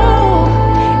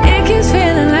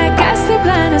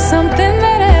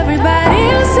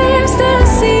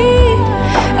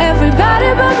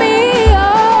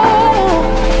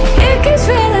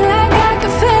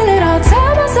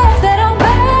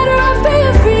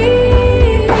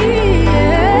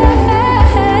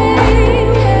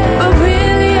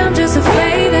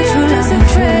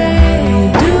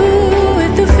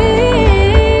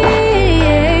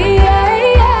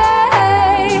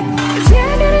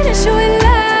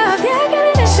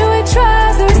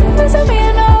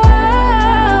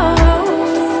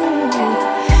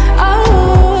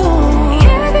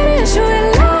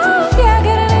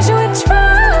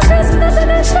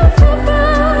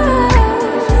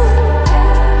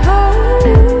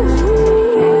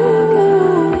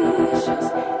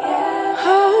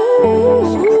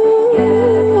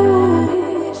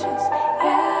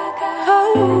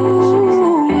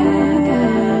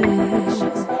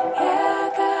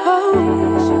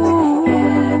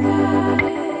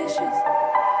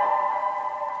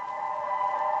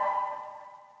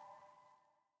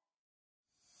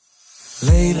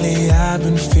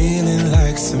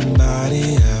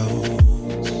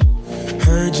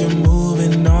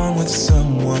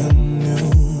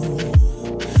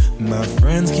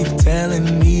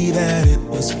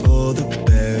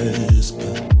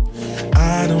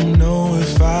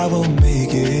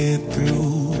 it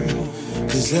through.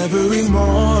 Cause every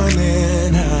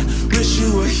morning I wish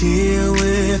you were here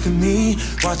with me,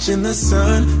 watching the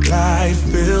sunlight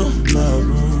fill my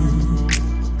room,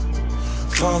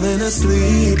 falling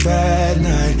asleep at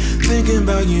night, thinking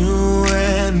about you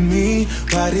and me.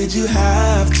 Why did you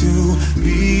have to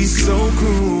be so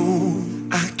cruel?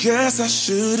 I guess I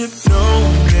should have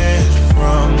known it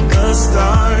from the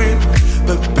start,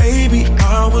 but baby,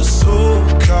 I was so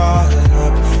caught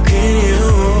up in you,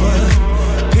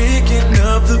 picking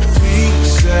up the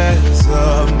pieces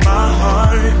of my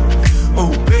heart.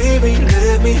 Oh baby,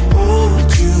 let me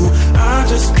hold you, I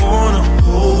just wanna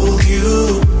hold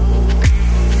you.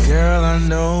 Girl, I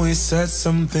know we said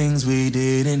some things we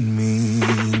didn't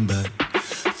mean, but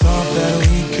thought that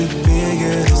we could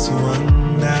figure this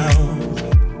one out.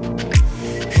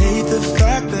 Hate the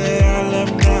fact that our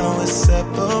love now is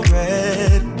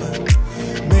separate, but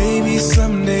maybe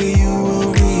someday you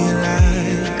will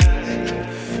realize.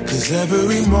 Cause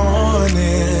every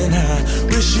morning I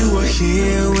wish you were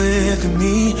here with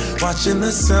me, watching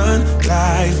the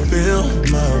sunlight fill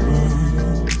my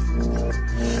room,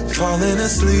 falling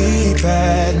asleep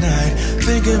at night,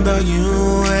 thinking about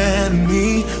you and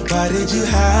me. Why did you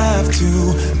have to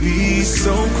be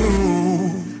so cruel?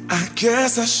 I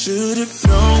guess I should have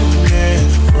known it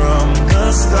from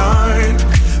the start,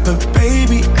 but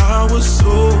baby, I was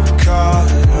so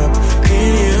caught up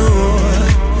in you,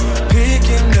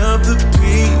 picking up the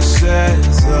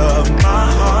pieces of my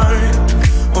heart.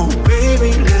 Oh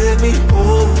baby, let me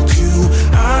hold you,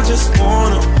 I just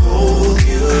wanna hold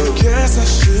you. I guess I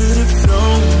should have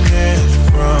known it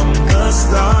from the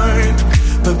start,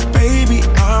 but baby,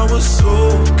 I was so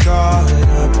caught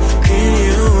up in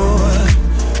you,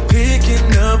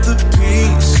 picking up the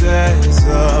pieces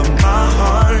of my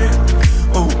heart.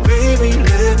 Oh baby,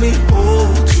 let me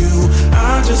hold you,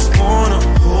 I just wanna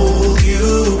hold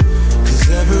you. Cause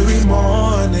every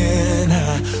morning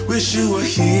I wish you were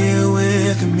here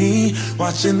with me,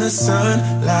 watching the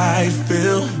sunlight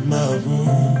fill my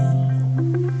room.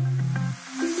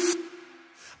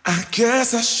 I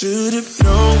guess I should have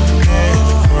known it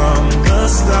from the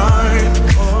start,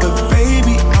 but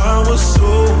baby, I was so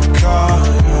caught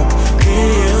up in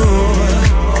you,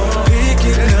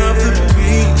 picking up the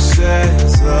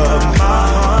pieces of my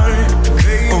heart.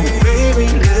 Oh baby,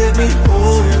 let me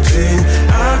hold you,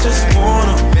 I just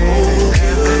wanna hold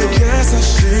you. I guess I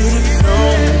should have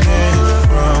known it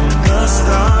from the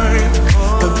start,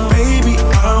 but baby,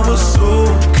 I was so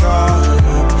caught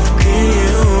up in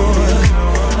you,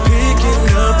 picking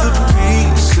up the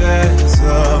pieces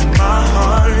of my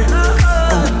heart.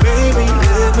 Oh baby,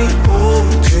 let me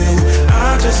hold you, I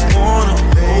just wanna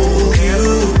hold you.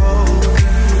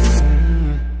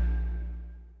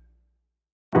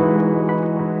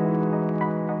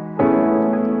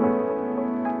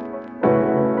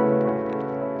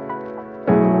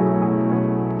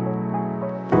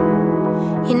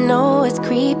 You know it's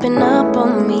creeping up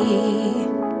on me.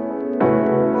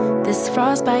 This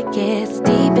frostbite gets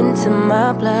deep into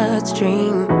my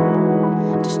bloodstream.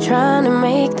 Just trying to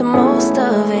make the most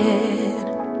of it.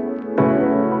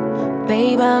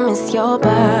 Babe, I miss your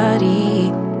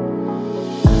body.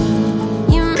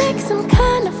 You make some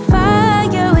kind of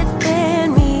fire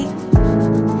within me.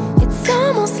 It's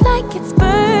almost like it's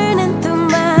burning through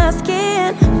my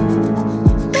skin.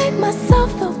 Make myself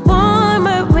feel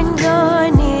warmer when you're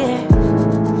near,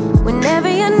 whenever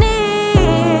you're near.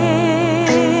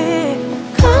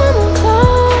 Come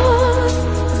close,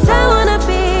 'cause I wanna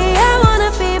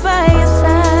be by your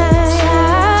side.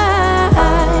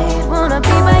 Wanna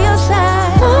be by your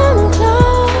side. Come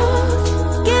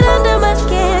close, get under my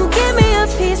skin, give me a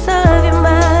piece of your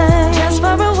mind. Just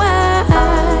for a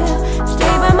while,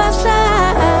 stay by my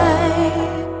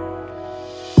side.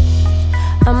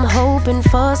 I'm hoping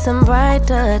for some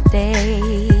brighter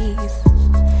days,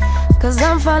 'cause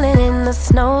I'm falling in the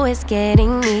snow, it's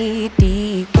getting knee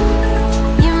deep.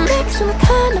 You make some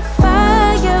kind of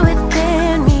fire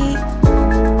within me.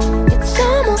 It's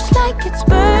almost like it's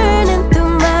burning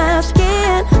through my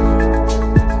skin.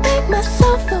 Make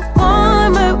myself feel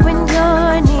warmer when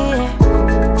you're near,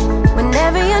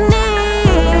 whenever you're near.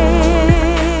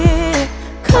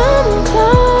 Come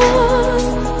close,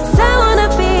 'cause I wanna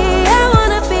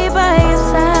be by your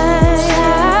side.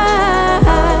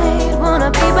 Wanna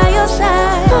be by your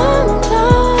side. Come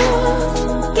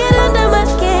close, get under my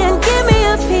skin, give me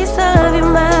a piece of your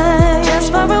mind. Just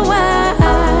for a while.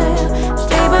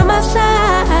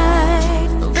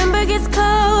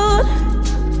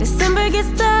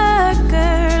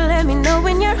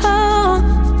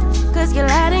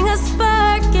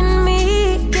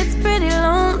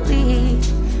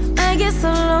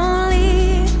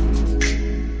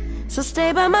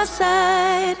 stay by my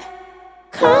side.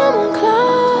 Come on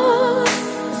close,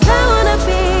 'cause I wanna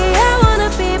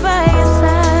be by your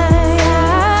side.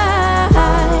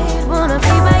 Wanna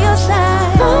be by your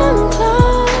side. Come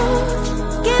close,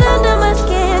 get under my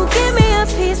skin, give me a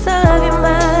piece of your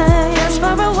mind. Just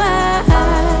for a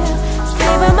while,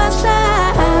 stay by my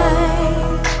side.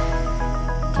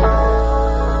 Close,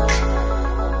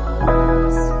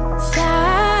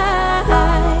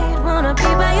 side, wanna be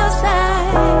by your side.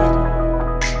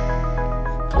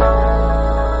 Close,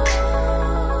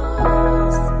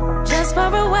 just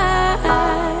for a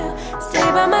while, stay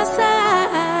by my side.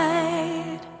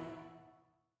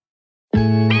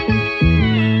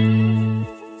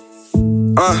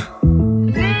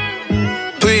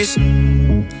 Please,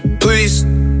 please,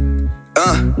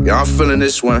 y'all feeling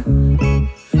this one.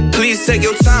 Please take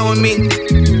your time with me.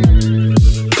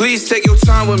 Please take your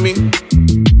time with me.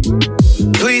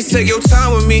 Please take your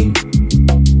time with me.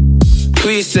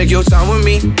 Please take your time with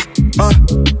me.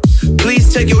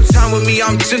 Please take your time with me.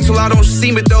 I'm gentle, I don't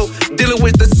seem it though. Dealing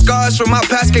with the scars from my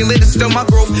past, can't let it stem my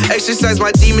growth. Exercise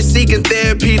my demons, seeking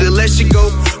therapy to let you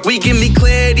go. We give me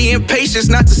clarity and patience,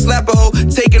 not to slap a hoe.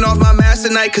 Taking off my mask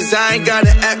tonight, cause I ain't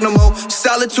gotta act no more.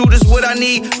 Solitude is what I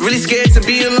need, really scared to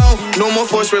be alone. No more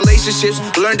forced relationships,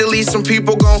 learn to leave some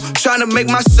people gone. Trying to make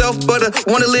myself better,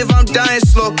 wanna live, I'm dying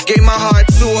slow. Gave my heart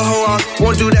to a hoe, I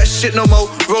won't do that shit no more.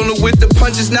 Rolling with the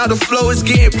punches, now the flow is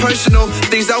getting personal.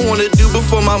 Things I wanna do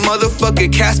before my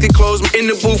motherfucking casket closed. In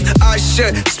the booth, I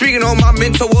shut. Speaking on my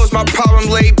mental woes, my problem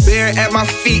lay bare at my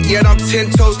feet, yet I'm 10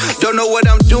 toes. Don't know what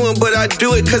I'm doing, but I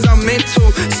do it cause I'm meant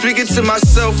to. Speaking to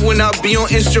myself when I be on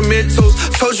instrumentals.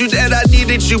 Told you that I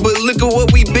needed you, but look at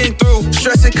what we been through.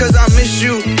 Stressing cause I miss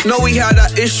you. Know we had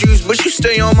our issues, but you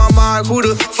stay on my mind. Who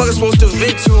the fuck is supposed to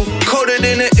vent to? Colder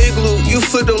than an igloo, you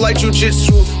flipped up like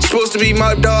jujitsu. Supposed to be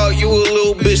my dog, you a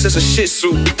little bitch, that's a shih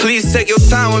tzu. Please take your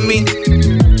time with me.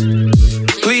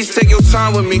 Please take your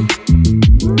time with me.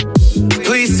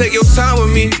 Please take your time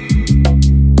with me.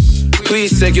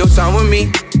 Please take your time with me.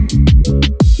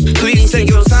 Please take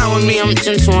your time with me. I'm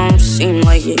gentle, I don't seem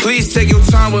like it. Please take your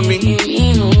time with me.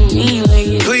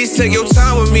 Please take your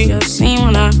time with me.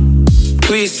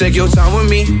 Please take your time with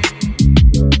me.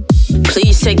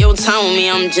 Please take your time with me,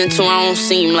 I'm gentle, I don't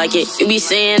seem like it. You be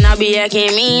saying I be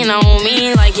acting mean, I don't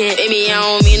mean like it. Baby, I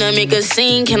don't mean to make a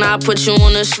scene, can I put you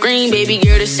on the screen? Baby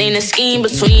girl, this ain't a scheme,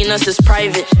 between us it's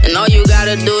private. And all you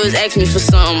gotta do is ask me for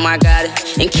something, I got it.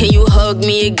 And can you hug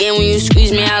me again when you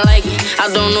squeeze me, I like it. I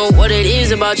don't know what it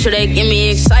is about you that get me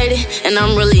excited. And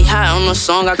I'm really hot on the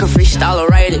song, I can freestyle or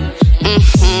write it.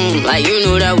 Like you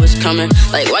knew that was coming.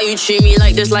 Like why you treat me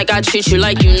like this, like I treat you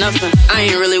like you nothing. I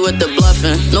ain't really with the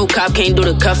bluffing, no cop can't do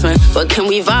the cuffing. But can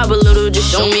we vibe a little,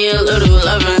 just show me a little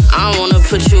loving. I wanna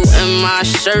put you in my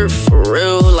shirt for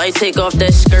real, like take off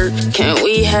that skirt. Can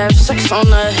we have sex on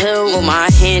the hill, with my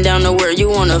hand down to where you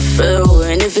wanna feel.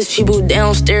 And if it's people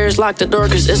downstairs, lock the door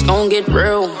cause it's gon' get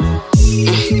real.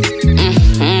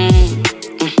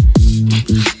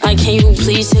 Like can you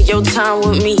please take your time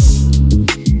with me?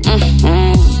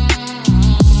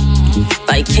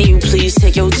 Like can you please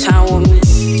take your time with me?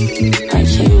 Like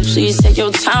can you please take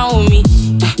your time with me?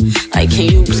 Like can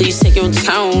you please take your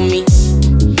time with me?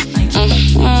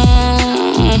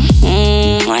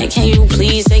 Like can you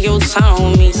please take your time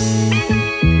with me?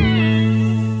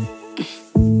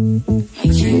 Like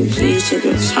can you please take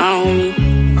your time with me?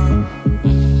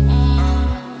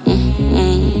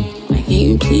 Like can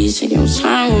you please take your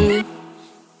time with me?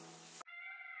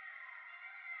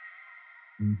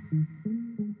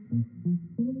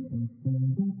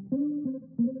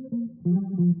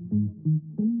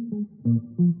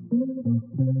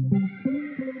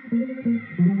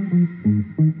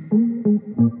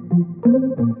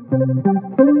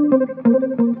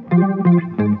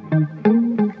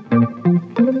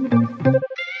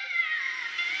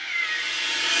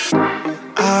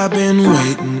 I've been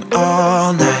waiting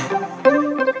all night.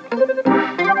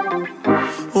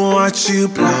 Watch you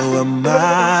blow up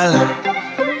my light.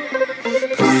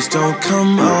 Please don't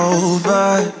come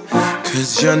over,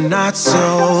 cause you're not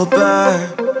sober.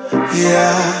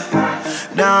 Yeah,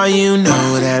 now you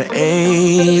know that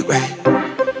ain't right.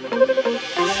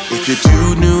 If your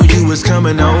dude knew you was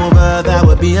coming over, that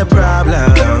would be a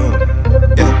problem.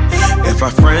 Yeah. If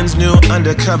our friends knew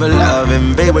undercover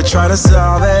loving, they would try to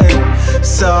solve it,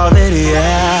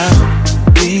 yeah.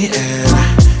 Me and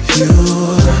you,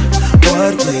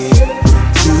 what we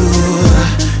do,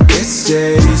 it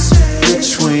stays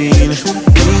between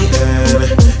me and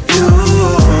you.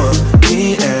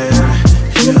 Me and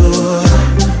you,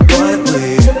 what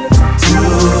we do,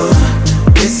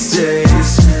 it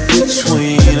stays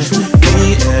between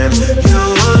me and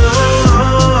you.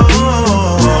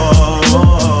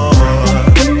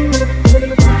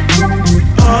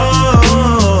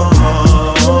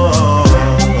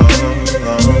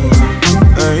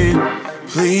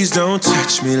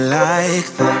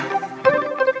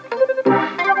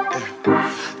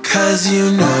 'cause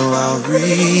you know I'll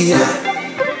read it.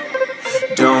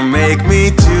 Don't make me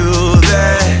do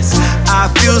this, I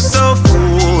feel so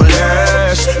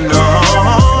foolish.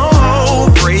 No,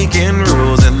 breaking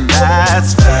rules and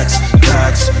that's facts,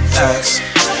 facts, facts.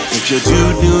 If your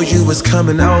dude knew you was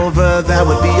coming over, that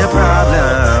would be a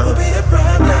problem.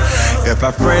 If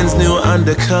our friends knew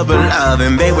undercover love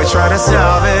and they would try to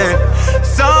solve it,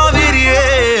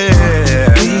 yeah.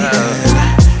 Me and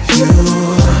you,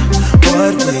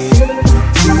 what we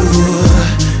do,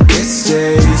 it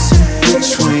stays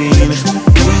between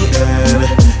me and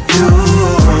you.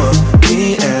 Me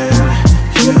and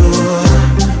you,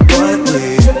 what we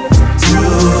do,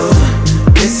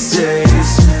 it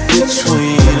stays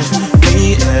between me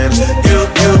and you,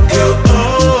 you, you.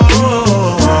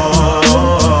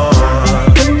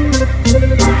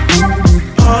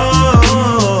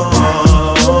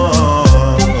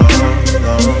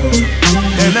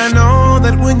 And I know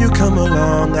that when you come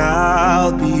along,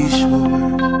 I'll be sure.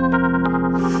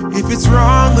 If it's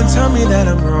wrong, then tell me that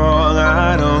I'm wrong,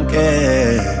 I don't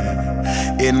care.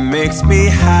 It makes me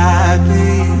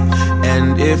happy,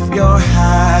 and if you're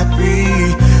happy,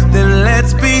 then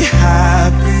let's be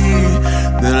happy,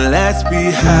 then let's be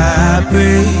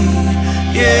happy,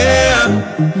 yeah.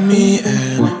 Me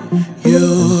and you,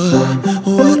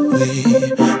 what we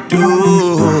do,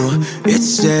 it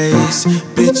stays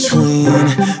between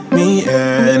me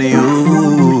and you.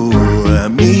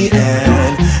 Me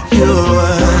and you,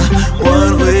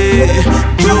 what we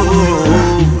do,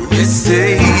 it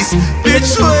stays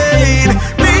between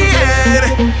me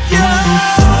and you.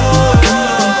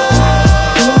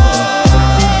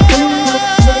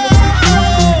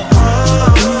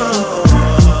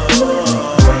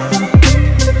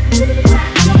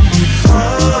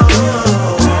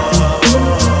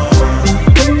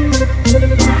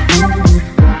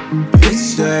 It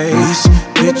stays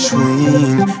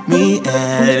between me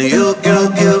and you, you,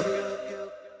 you.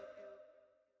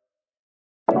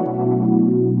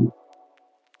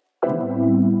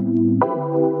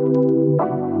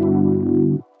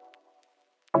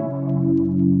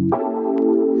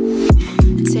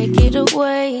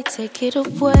 Take it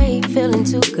away, feeling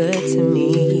too good to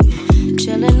me.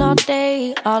 Chilling all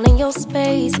day, all in your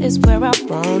space is where I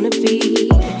wanna be.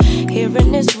 Here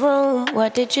in this room,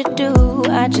 what did you do?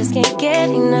 I just can't get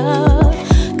enough.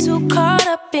 Too caught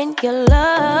up in your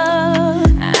love.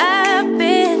 I've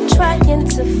been trying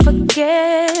to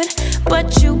forget,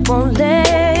 but you won't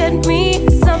let me.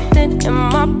 Something in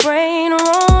my brain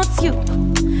wants you.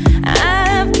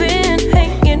 I've been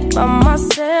hanging by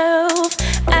myself,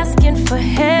 asking for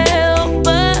help,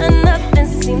 but nothing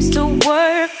seems to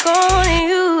work on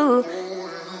you.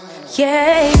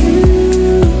 Yeah,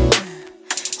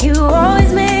 you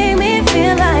always make me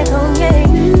feel like home. Yeah,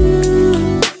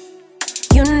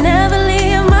 you never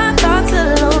leave my thoughts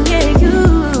alone. Yeah,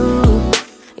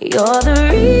 you're the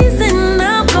reason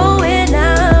I'm going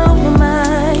out my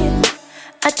mind.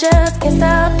 I just can't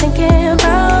stop thinking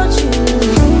about you.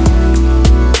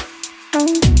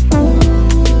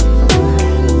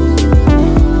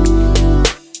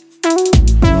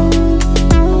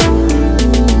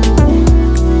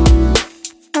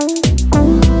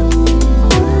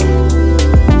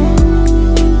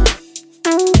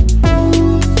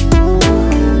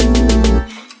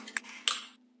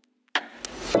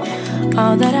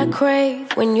 All that I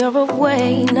crave when you're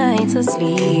away, nights are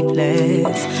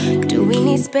sleepless. Do we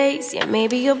need space? Yeah,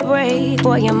 maybe a break.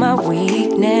 Boy, you're my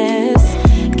weakness.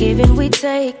 Give and we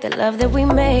take, the love that we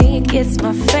make, it's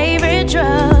my favorite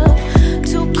drug.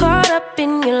 Too caught up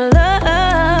in your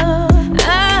love.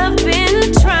 I've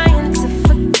been trying to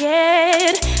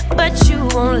forget, but you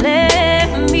won't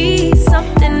let me.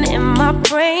 Something in my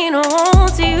brain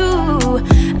wants you.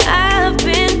 I've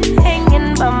been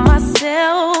hanging by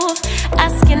myself,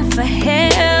 asking for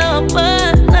help,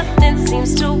 but nothing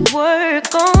seems to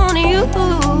work on you.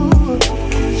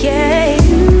 Yeah,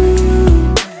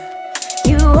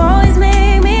 you always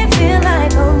make me feel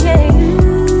like home. Yeah,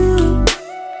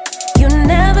 you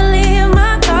never leave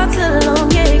my thoughts alone.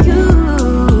 Yeah,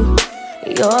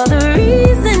 you're the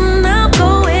reason I'm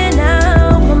going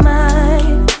out my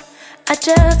mind. I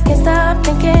just can't stop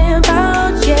thinking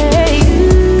about you.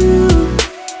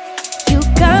 You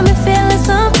got me feeling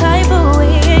some type of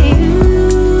way.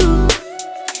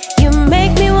 You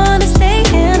make me wanna stay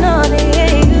in all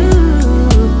day.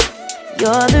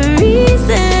 You're the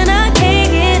reason I can't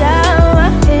get out my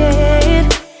head.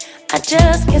 I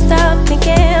just can't stop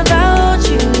thinking about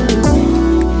you.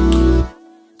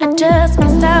 I just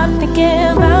can't stop thinking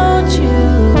about you.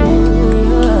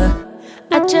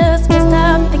 I just can't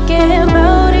stop thinking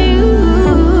about you.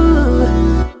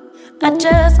 I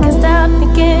just can't